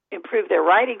to improve their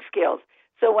writing skills.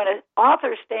 So when an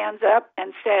author stands up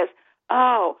and says,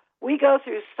 oh, we go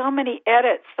through so many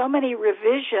edits, so many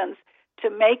revisions to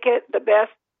make it the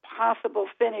best possible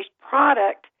finished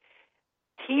product,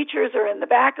 teachers are in the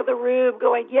back of the room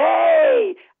going,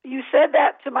 yay, you said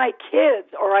that to my kids,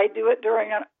 or I do it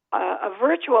during a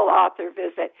virtual author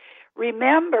visit.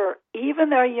 Remember, even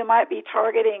though you might be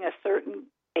targeting a certain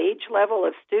age level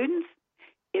of students,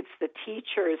 it's the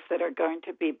teachers that are going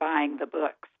to be buying the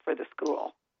books for the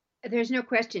school. There's no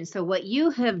question. So what you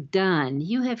have done,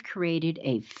 you have created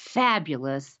a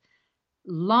fabulous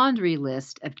laundry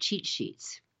list of cheat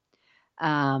sheets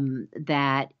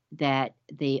that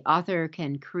the author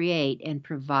can create and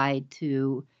provide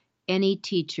to any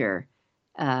teacher.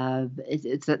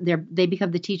 They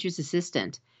become the teacher's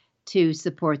assistant to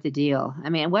support the deal. I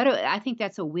mean, I think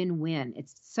that's a win-win.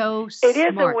 It's so smart. It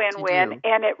is a win-win,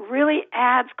 and it really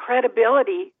adds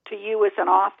credibility to you as an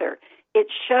author. It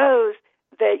shows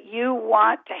that you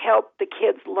want to help the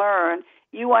kids learn.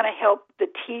 You want to help the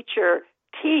teacher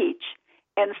teach.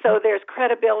 And so there's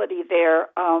credibility there.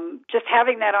 Just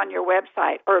having that on your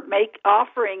website or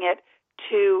offering it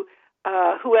to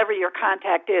whoever your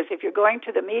contact is, if you're going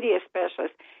to the media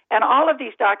specialist. And all of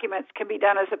these documents can be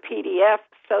done as a PDF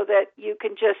so that you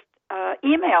can just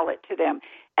email it to them.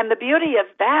 And the beauty of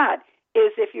that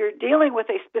is if you're dealing with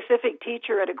a specific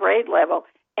teacher at a grade level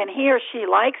and he or she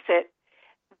likes it,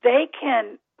 they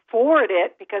can forward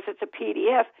it, because it's a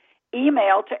PDF,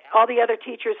 email to all the other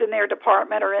teachers in their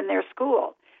department or in their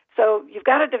school. So you've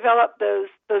got to develop those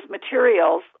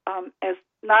materials as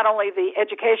not only the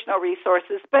educational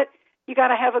resources, but you got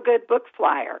to have a good book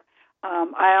flyer.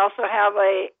 I also have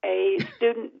a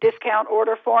student discount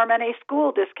order form and a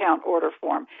school discount order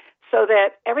form so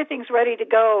that everything's ready to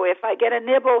go. If I get a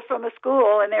nibble from a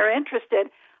school and they're interested,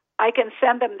 I can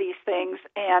send them these things,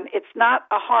 and it's not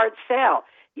a hard sell.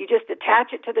 You just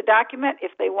attach it to the document.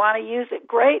 If they want to use it,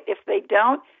 great. If they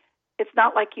don't, it's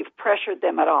not like you've pressured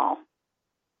them at all.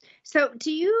 So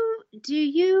do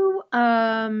you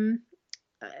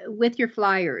with your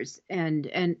flyers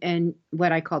and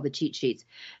what I call the cheat sheets,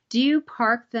 do you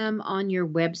park them on your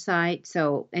website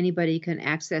so anybody can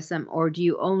access them, or do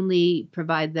you only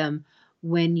provide them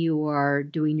when you are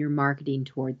doing your marketing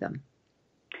toward them?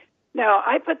 No,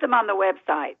 I put them on the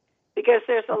website because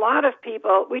there's a lot of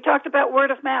people. We talked about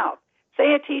word of mouth.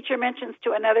 Say a teacher mentions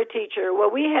to another teacher, well,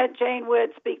 we had Jane Wood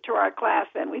speak to our class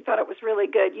and we thought it was really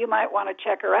good. You might want to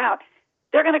check her out.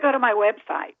 They're going to go to my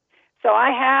website. So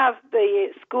I have the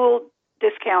school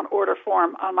discount order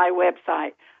form on my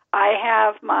website. I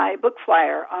have my book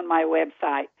flyer on my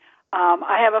website.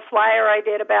 I have a flyer I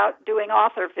did about doing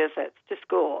author visits to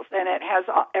schools, and it has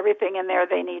everything in there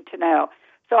they need to know.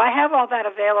 So I have all that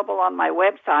available on my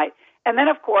website. And then,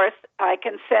 of course, I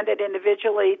can send it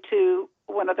individually to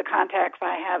one of the contacts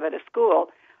I have at a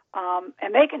school,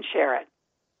 and they can share it.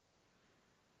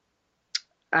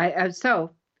 I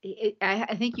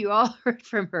think you all heard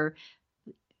from her.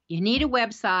 You need a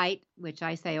website, which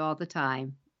I say all the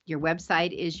time. Your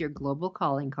website is your global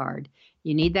calling card.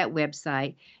 You need that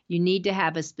website. You need to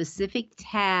have a specific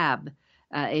tab.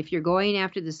 If you're going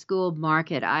after the school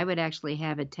market, I would actually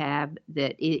have a tab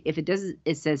that if it doesn't,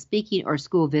 it says speaking or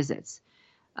school visits.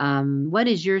 What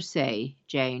is your say,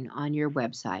 Jane, on your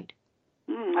website?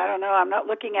 I don't know. I'm not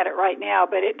looking at it right now,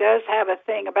 but it does have a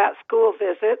thing about school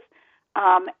visits.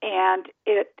 And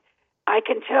I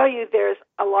can tell you there's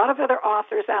a lot of other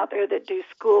authors out there that do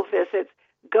school visits.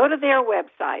 Go to their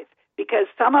websites because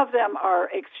some of them are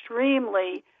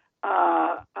extremely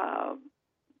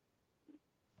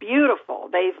beautiful.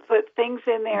 They've put things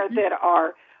in there that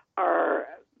are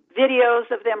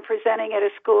videos of them presenting at a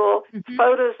school,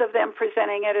 photos of them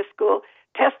presenting at a school,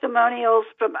 testimonials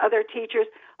from other teachers.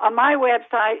 On my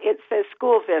website, it says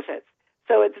school visits.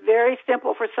 So it's very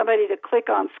simple for somebody to click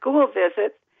on school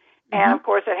visits. And, of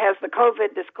course, it has the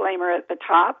COVID disclaimer at the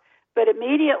top. But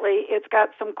immediately, it's got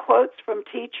some quotes from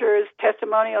teachers,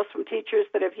 testimonials from teachers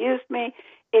that have used me.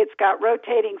 It's got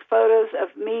rotating photos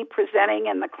of me presenting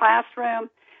in the classroom,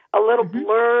 a little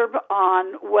blurb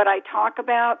on what I talk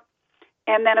about.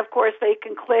 And then, of course, they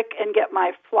can click and get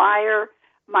my flyer.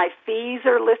 My fees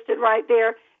are listed right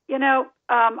there. You know,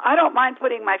 I don't mind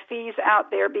putting my fees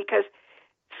out there because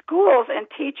schools and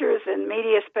teachers and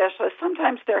media specialists,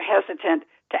 sometimes they're hesitant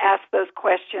to ask those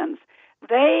questions.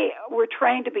 They were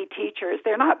trained to be teachers.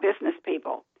 They're not business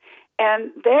people.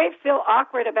 And they feel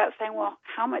awkward about saying, well,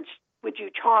 how much would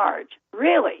you charge?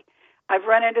 Really? I've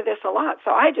run into this a lot. So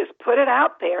I just put it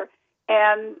out there,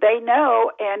 and they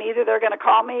know, and either they're going to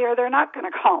call me or they're not going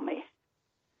to call me.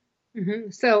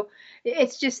 So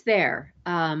it's just there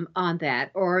on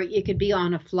that, or it could be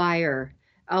on a flyer,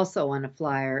 also on a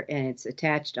flyer, and it's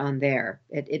attached on there.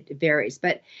 It varies,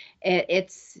 but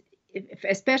it's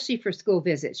especially for school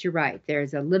visits. You're right.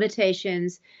 There's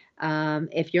limitations.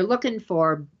 If you're looking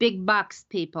for big bucks,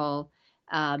 people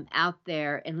out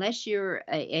there, unless you're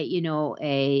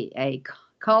a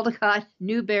Caldecott,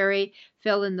 Newberry,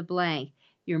 fill in the blank,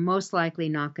 you're most likely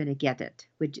not going to get it.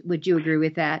 Would you agree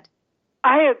with that?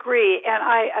 I agree.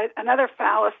 And another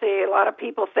fallacy, a lot of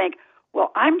people think,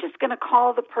 well, I'm just going to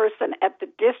call the person at the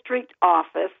district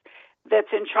office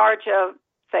that's in charge of,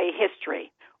 say,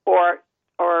 history or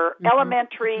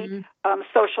elementary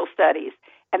social studies.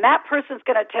 And that person's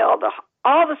going to tell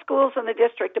all the schools in the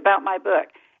district about my book.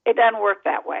 It doesn't work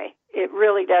that way. It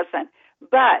really doesn't.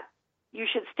 But you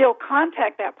should still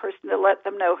contact that person to let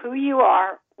them know who you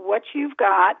are, what you've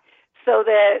got, so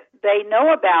that they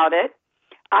know about it.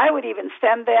 I would even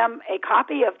send them a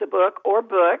copy of the book or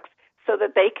books so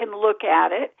that they can look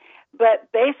at it. But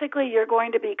basically, you're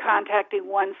going to be contacting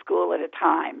one school at a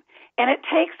time. And it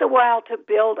takes a while to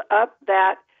build up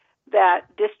that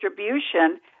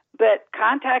distribution, but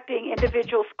contacting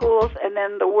individual schools and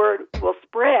then the word will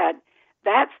spread.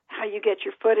 That's how you get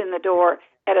your foot in the door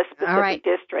at a specific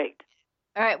district.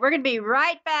 All right, we're going to be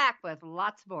right back with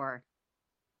lots more.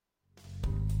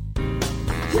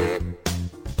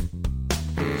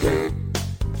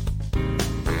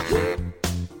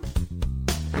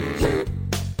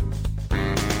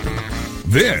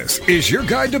 This is your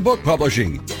guide to book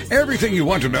publishing. Everything you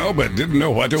want to know but didn't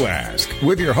know what to ask.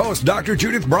 With your host, Dr.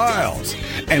 Judith Briles.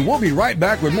 And we'll be right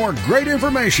back with more great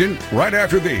information right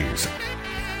after these.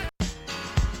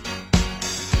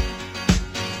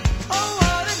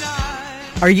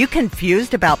 Are you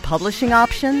confused about publishing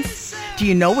options? Do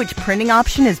you know which printing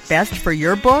option is best for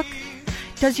your book?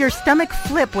 Does your stomach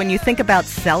flip when you think about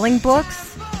selling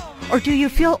books? Or do you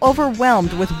feel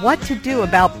overwhelmed with what to do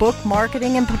about book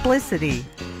marketing and publicity?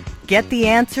 Get the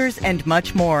answers and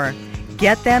much more.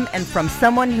 Get them and from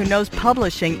someone who knows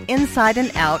publishing inside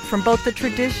and out from both the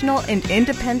traditional and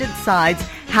independent sides,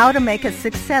 how to make a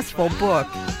successful book.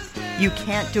 You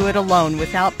can't do it alone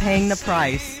without paying the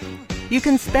price. You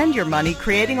can spend your money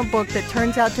creating a book that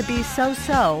turns out to be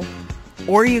so-so,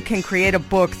 or you can create a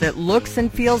book that looks and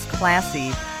feels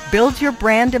classy, builds your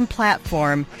brand and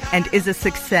platform, and is a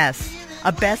success,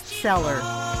 a bestseller.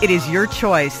 It is your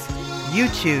choice. You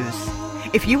choose.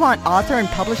 If you want author and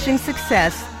publishing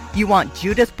success, you want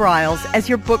Judith Briles as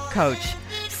your book coach.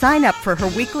 Sign up for her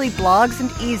weekly blogs and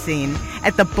e-zine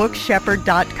at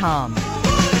thebookshepherd.com.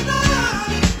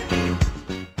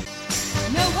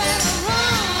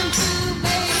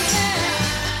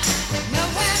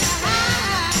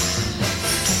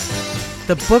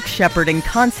 The book shepherding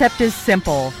concept is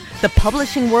simple. The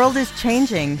publishing world is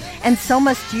changing, and so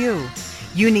must you.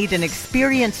 You need an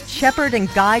experienced shepherd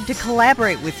and guide to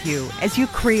collaborate with you as you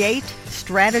create,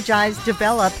 strategize,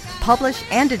 develop, publish,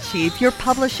 and achieve your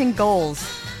publishing goals.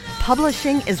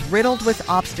 Publishing is riddled with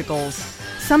obstacles,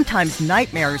 sometimes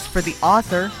nightmares for the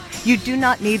author, You do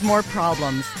not need more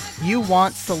problems. You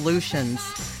want solutions.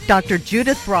 Dr.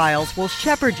 Judith Briles will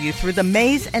shepherd you through the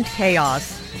maze and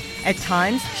chaos. At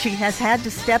times, she has had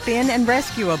to step in and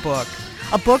rescue a book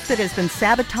that has been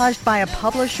sabotaged by a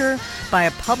publisher, by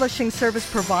a publishing service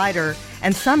provider,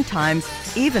 and sometimes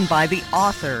even by the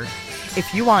author.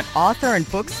 If you want author and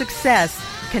book success,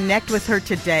 connect with her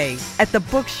today at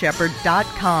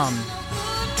thebookshepherd.com.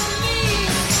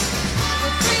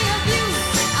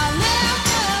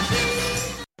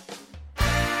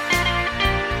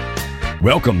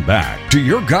 Welcome back to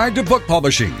your guide to book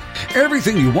publishing.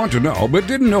 Everything you want to know but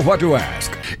didn't know what to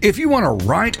ask. If you want to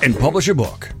write and publish a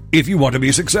book, if you want to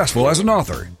be successful as an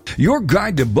author, your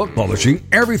guide to book publishing,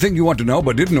 everything you want to know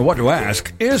but didn't know what to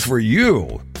ask, is for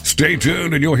you. Stay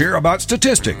tuned and you'll hear about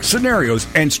statistics, scenarios,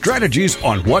 and strategies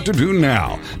on what to do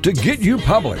now to get you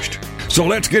published. So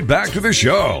let's get back to the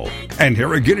show. And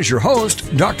here again is your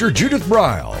host, Dr. Judith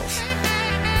Briles.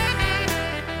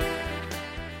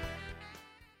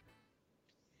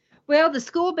 Well, the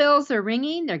school bells are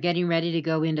ringing. They're getting ready to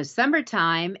go into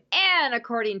summertime. And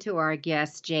according to our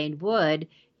guest, Jane Wood,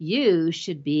 you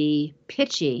should be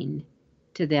pitching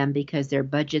to them because their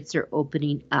budgets are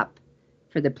opening up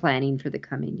for the planning for the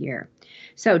coming year.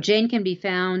 So Jane can be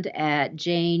found at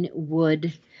Jane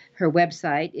Wood. Her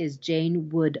website is Jane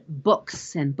Wood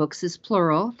Books, and books is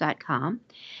plural.com.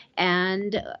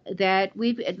 And that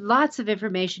lots of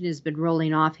information has been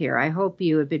rolling off here. I hope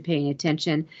you have been paying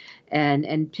attention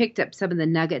and picked up some of the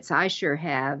nuggets. I sure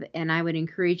have. And I would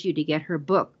encourage you to get her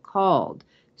book called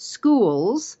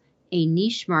Schools, A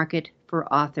Niche Market for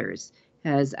Authors.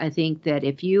 Because I think that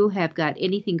if you have got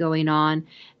anything going on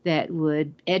that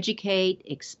would educate,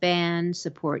 expand,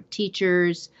 support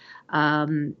teachers,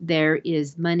 there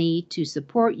is money to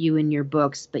support you in your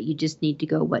books, but you just need to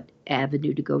go what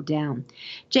avenue to go down.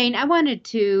 Jane, I wanted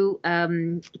to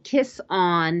kiss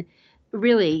on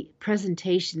really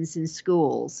presentations in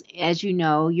schools. As you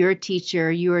know, you're a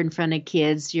teacher, you're in front of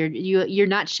kids, you're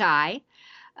not shy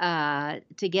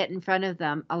to get in front of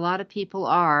them. A lot of people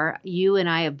are. You and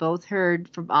I have both heard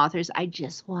from authors, I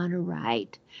just want to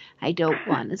write. I don't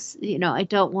want to, I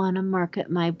don't want to market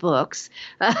my books.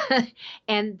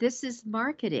 And this is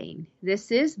marketing.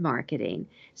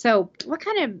 So what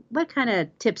kind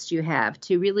of tips do you have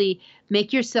to really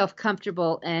make yourself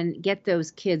comfortable and get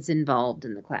those kids involved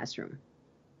in the classroom?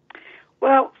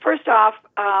 Well, first off,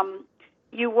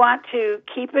 you want to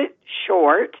keep it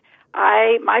short.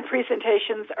 My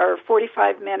presentations are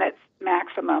 45 minutes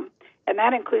maximum, and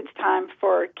that includes time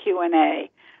for Q&A.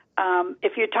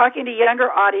 If you're talking to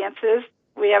younger audiences,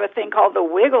 we have a thing called the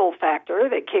wiggle factor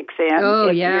that kicks in.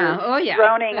 You're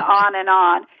droning on and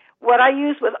on. What I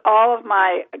use with all of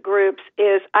my groups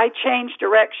is I change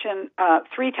direction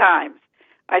 3 times.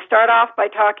 I start off by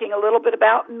talking a little bit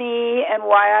about me and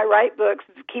why I write books,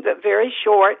 keep it very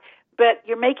short. But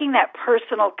you're making that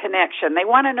personal connection. They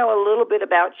want to know a little bit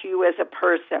about you as a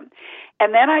person.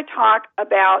 And then I talk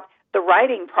about the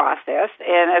writing process,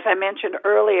 and as I mentioned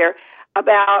earlier,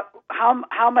 about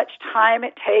how much time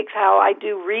it takes, how I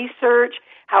do research,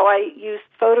 how I use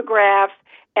photographs,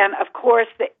 and, of course,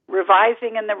 the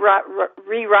revising and the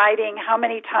rewriting, how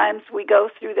many times we go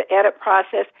through the edit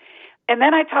process. And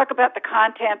then I talk about the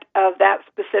content of that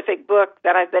specific book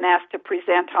that I've been asked to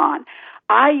present on.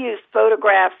 I use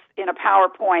photographs in a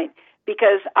PowerPoint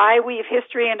because I weave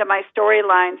history into my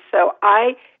storylines, so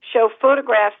I show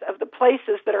photographs of the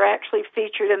places that are actually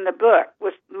featured in the book,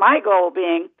 with my goal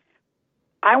being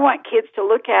I want kids to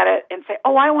look at it and say,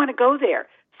 oh, I want to go there,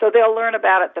 so they'll learn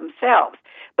about it themselves.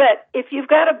 But if you've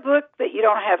got a book that you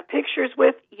don't have pictures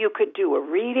with, you could do a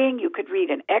reading, you could read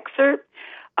an excerpt.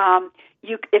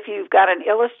 If you've got an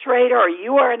illustrator or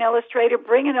you are an illustrator,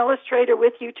 bring an illustrator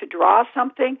with you to draw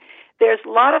something. There's a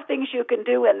lot of things you can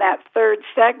do in that third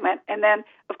segment. And then,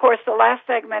 of course, the last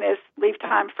segment is leave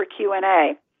time for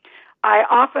Q&A. I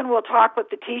often will talk with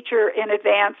the teacher in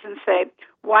advance and say,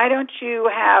 why don't you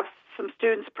have some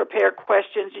students prepare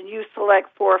questions and you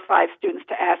select 4 or 5 students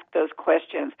to ask those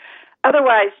questions.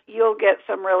 Otherwise, you'll get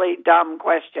some really dumb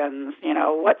questions.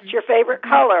 What's your favorite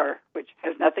color? Which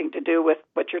has nothing to do with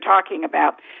what you're talking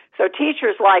about. So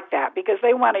teachers like that because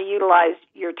they want to utilize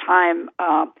your time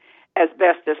as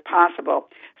best as possible.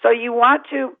 So you want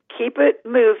to keep it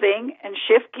moving and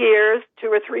shift gears 2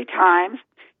 or 3 times.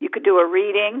 You could do a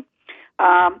reading.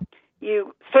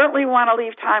 You certainly want to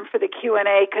leave time for the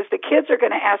Q&A because the kids are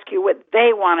going to ask you what they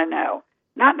want to know,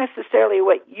 not necessarily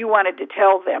what you wanted to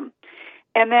tell them.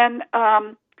 And then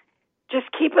just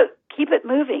keep it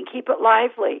moving, keep it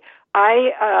lively.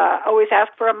 I always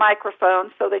ask for a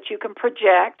microphone so that you can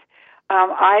project.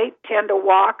 I tend to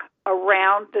walk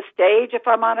around the stage if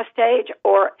I'm on a stage,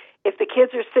 or if the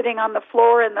kids are sitting on the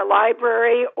floor in the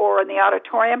library or in the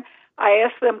auditorium, I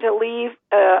ask them to leave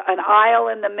an aisle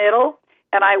in the middle,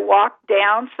 and I walk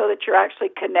down so that you're actually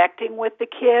connecting with the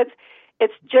kids.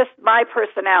 It's just my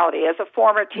personality. As a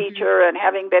former teacher and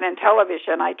having been in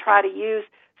television, I try to use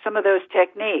some of those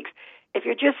techniques. If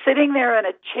you're just sitting there in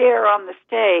a chair on the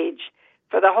stage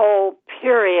for the whole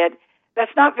period,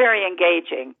 that's not very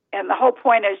engaging. And the whole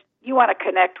point is you want to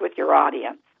connect with your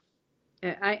audience.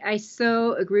 I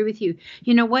so agree with you.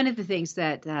 You know, one of the things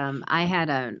that I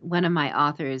had one of my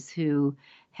authors who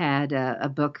had a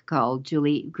book called,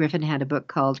 Julie Griffin had a book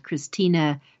called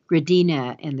Christina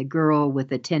Gradina and the Girl with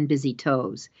the 10 Busy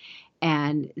Toes.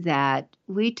 And that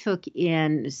we took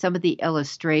in some of the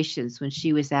illustrations when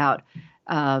she was out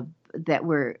that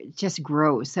were just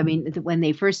gross. I mean, when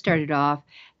they first started off,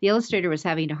 the illustrator was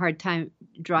having a hard time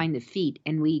drawing the feet,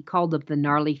 and we called them the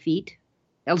gnarly feet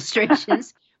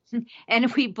illustrations. And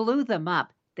if we blew them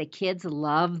up, the kids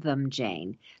love them,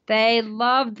 Jane. They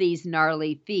love these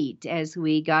gnarly feet as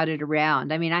we got it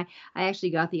around. I mean, I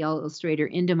actually got the illustrator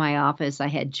into my office. I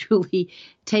had Julie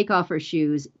take off her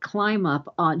shoes, climb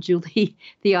up on Julie,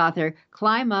 the author,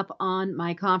 climb up on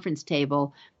my conference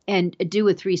table and do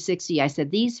a 360. I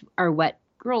said, these are what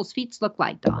girls' feet look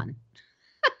like, Dawn.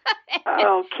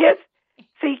 Oh,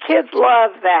 kids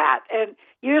love that. And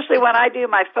usually when I do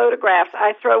my photographs,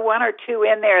 I throw one or two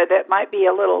in there that might be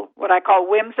a little, what I call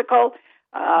whimsical.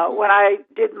 When I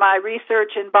did my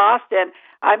research in Boston,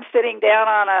 I'm sitting down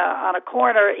on a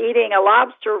corner eating a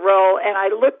lobster roll, and I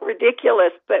look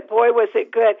ridiculous, but boy, was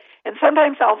it good. And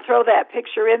sometimes I'll throw that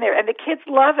picture in there, and the kids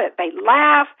love it. They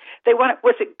laugh. They want,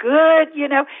 was it good, you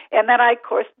know? And then I, of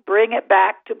course, bring it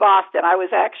back to Boston. I was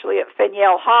actually at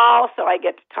Faneuil Hall, so I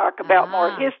get to talk about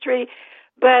more history.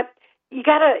 But you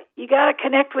gotta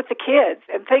connect with the kids,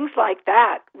 and things like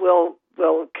that will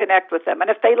connect with them. And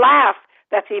if they laugh,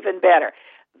 that's even better.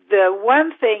 The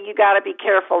one thing you got to be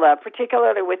careful of,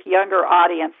 particularly with younger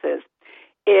audiences,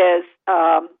 is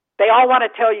they all want to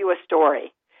tell you a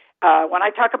story. When I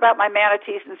talk about my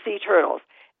manatees and sea turtles,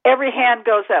 every hand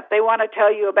goes up. They want to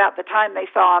tell you about the time they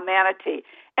saw a manatee.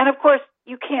 And, of course,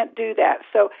 you can't do that.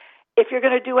 So if you're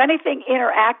going to do anything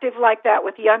interactive like that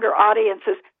with younger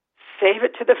audiences, save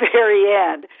it to the very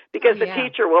end, because the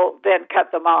teacher will then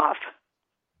cut them off.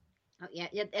 Oh, yeah,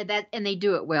 and they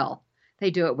do it well. They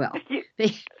do it well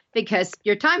because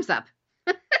your time's up.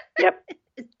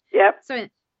 Yep.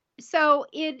 So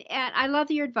and I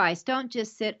love your advice. Don't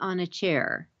just sit on a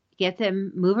chair. Get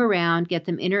them move around. Get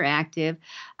them interactive.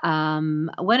 I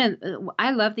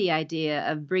love the idea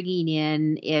of bringing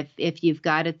in, if you've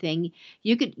got a thing,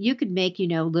 you could make, you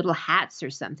know, little hats or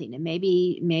something, and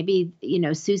maybe you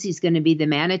know, Susie's going to be the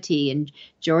manatee and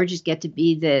George's get to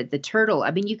be the turtle. I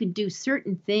mean, you can do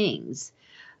certain things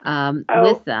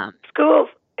with them.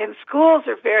 Schools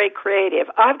are very creative.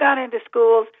 I've gone into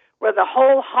schools where the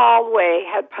whole hallway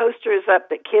had posters up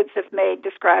that kids have made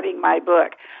describing my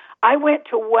book. I went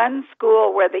to one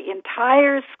school where the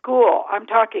entire school, I'm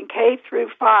talking K through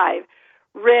 5,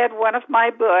 read one of my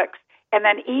books, and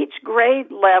then each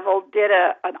grade level did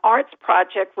an arts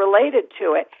project related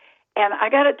to it. And I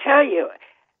got to tell you,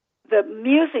 the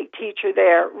music teacher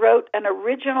there wrote an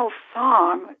original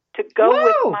song to go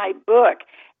with my book,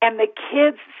 and the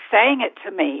kids sang it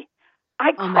to me.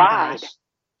 I cried. My gosh.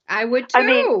 I would too. I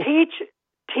mean,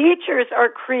 teachers are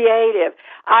creative.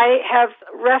 I have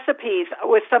recipes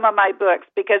with some of my books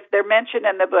because they're mentioned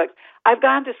in the books. I've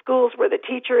gone to schools where the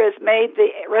teacher has made the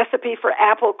recipe for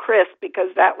apple crisp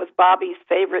because that was Bobby's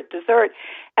favorite dessert.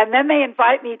 And then they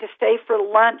invite me to stay for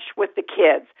lunch with the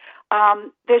kids.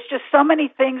 There's just so many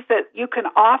things that you can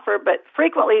offer, but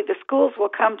frequently the schools will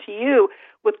come to you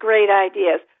with great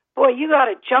ideas. Boy, you got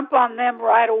to jump on them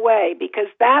right away because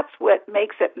that's what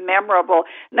makes it memorable.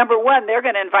 Number one, they're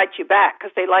going to invite you back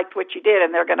because they liked what you did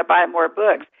and they're going to buy more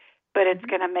books, but it's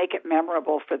going to make it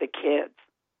memorable for the kids.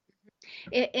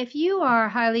 If you are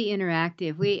highly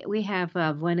interactive, we have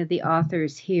one of the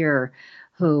authors here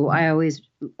who I always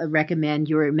recommend.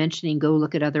 You were mentioning, go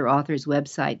look at other authors'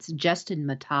 websites. Justin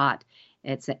Matot.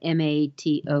 It's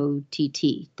MATOTT.com.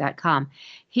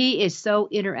 He is so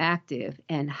interactive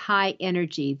and high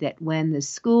energy that when the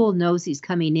school knows he's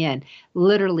coming in,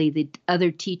 literally the other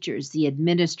teachers, the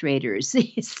administrators,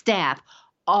 the staff,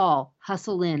 all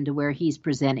hustle in to where he's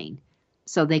presenting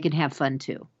so they can have fun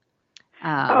too.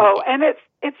 And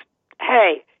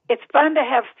it's fun to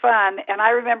have fun. And I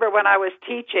remember when I was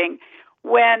teaching,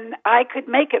 when I could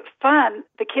make it fun,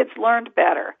 the kids learned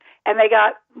better and they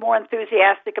got more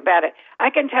enthusiastic about it. I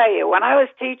can tell you, when I was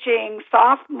teaching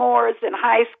sophomores in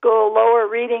high school, lower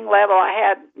reading level, I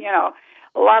had,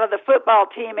 a lot of the football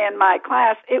team in my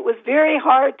class, it was very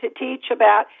hard to teach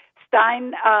about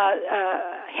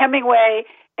Hemingway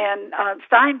and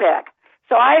Steinbeck.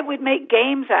 So I would make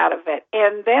games out of it,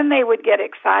 and then they would get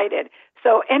excited.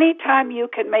 So anytime you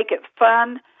can make it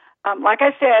fun, like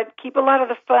I said, keep a lot of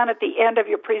the fun at the end of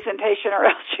your presentation or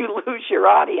else you lose your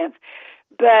audience.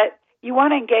 But you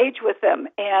want to engage with them,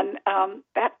 and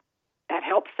that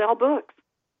helps sell books.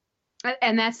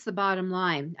 And that's the bottom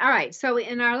line. All right. So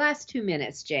in our last 2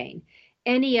 minutes, Jane,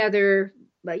 any other,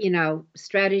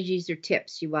 strategies or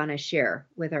tips you want to share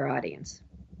with our audience?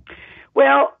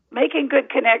 Well, making good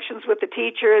connections with the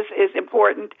teachers is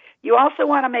important. You also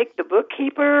want to make the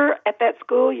bookkeeper at that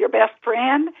school your best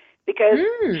friend, because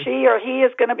she or he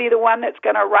is going to be the one that's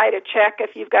going to write a check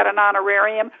if you've got an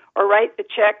honorarium, or write the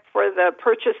check for the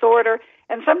purchase order.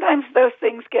 And sometimes those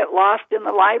things get lost in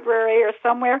the library or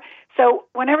somewhere. So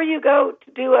whenever you go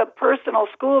to do a personal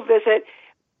school visit,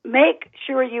 make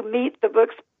sure you meet the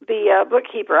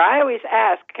bookkeeper. I always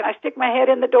ask, can I stick my head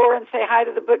in the door and say hi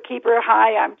to the bookkeeper?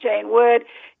 Hi, I'm Jane Wood.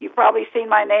 You've probably seen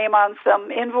my name on some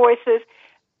invoices.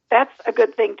 That's a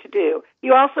good thing to do.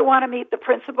 You also want to meet the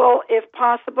principal if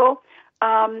possible.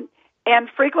 And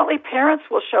frequently parents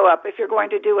will show up if you're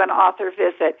going to do an author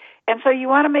visit. And so you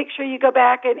want to make sure you go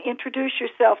back and introduce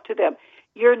yourself to them.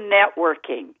 You're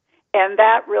networking, and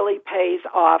that really pays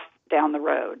off down the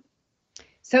road.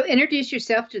 So introduce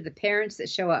yourself to the parents that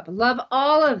show up. Love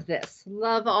all of this.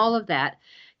 Love all of that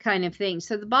kind of thing.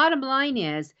 So the bottom line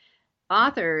is,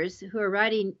 authors who are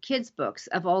writing kids' books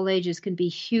of all ages can be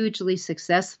hugely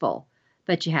successful,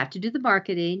 but you have to do the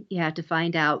marketing. You have to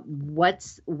find out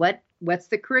what's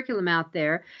the curriculum out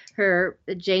there.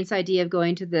 Jane's idea of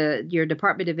going to your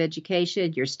Department of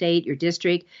Education, your state, your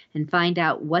district, and find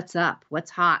out what's up,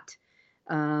 what's hot,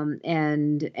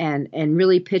 and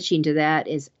really pitching to that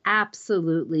is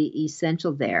absolutely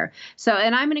essential there. So,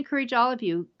 and I'm going to encourage all of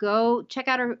you, go check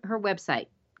out her website,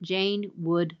 Jane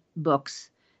Wood Books.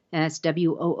 And that's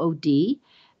WOOD.com,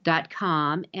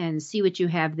 and see what you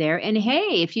have there. And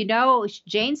hey, if you know,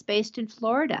 Jane's based in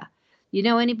Florida. You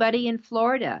know anybody in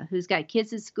Florida who's got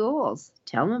kids in schools,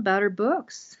 tell them about her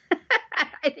books.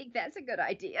 I think that's a good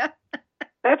idea.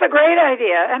 That's a great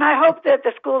idea. And I hope that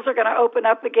the schools are going to open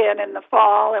up again in the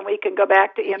fall and we can go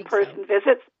back to in-person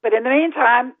visits. But in the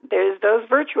meantime, there's those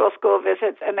virtual school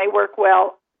visits, and they work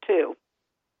well too.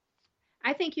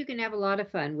 I think you can have a lot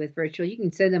of fun with virtual. You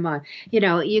can send them on,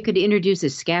 you could introduce a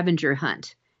scavenger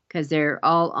hunt, because they're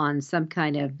all on some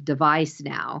kind of device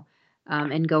now,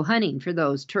 and go hunting for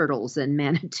those turtles and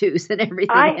manitous and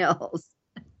everything else.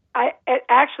 I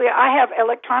have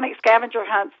electronic scavenger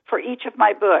hunts for each of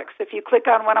my books. If you click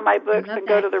on one of my books and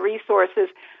go to the resources,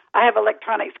 I have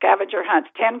electronic scavenger hunts,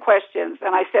 10 questions,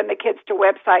 and I send the kids to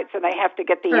websites and they have to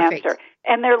get the answer.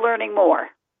 And they're learning more.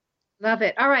 Love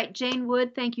it. All right, Jane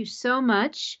Wood, thank you so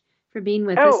much for being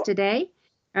with us today.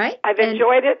 All right. I've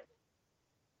enjoyed it.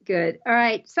 Good. All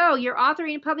right. So your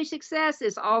authoring and published success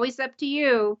is always up to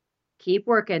you. Keep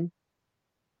working.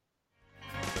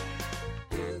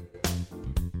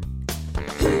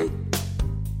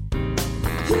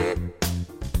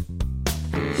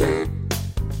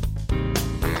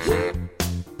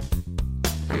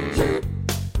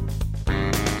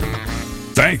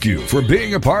 Thank you for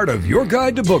being a part of Your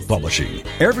Guide to Book Publishing.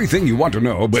 Everything you want to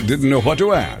know but didn't know what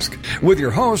to ask. With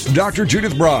your host, Dr.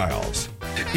 Judith Briles.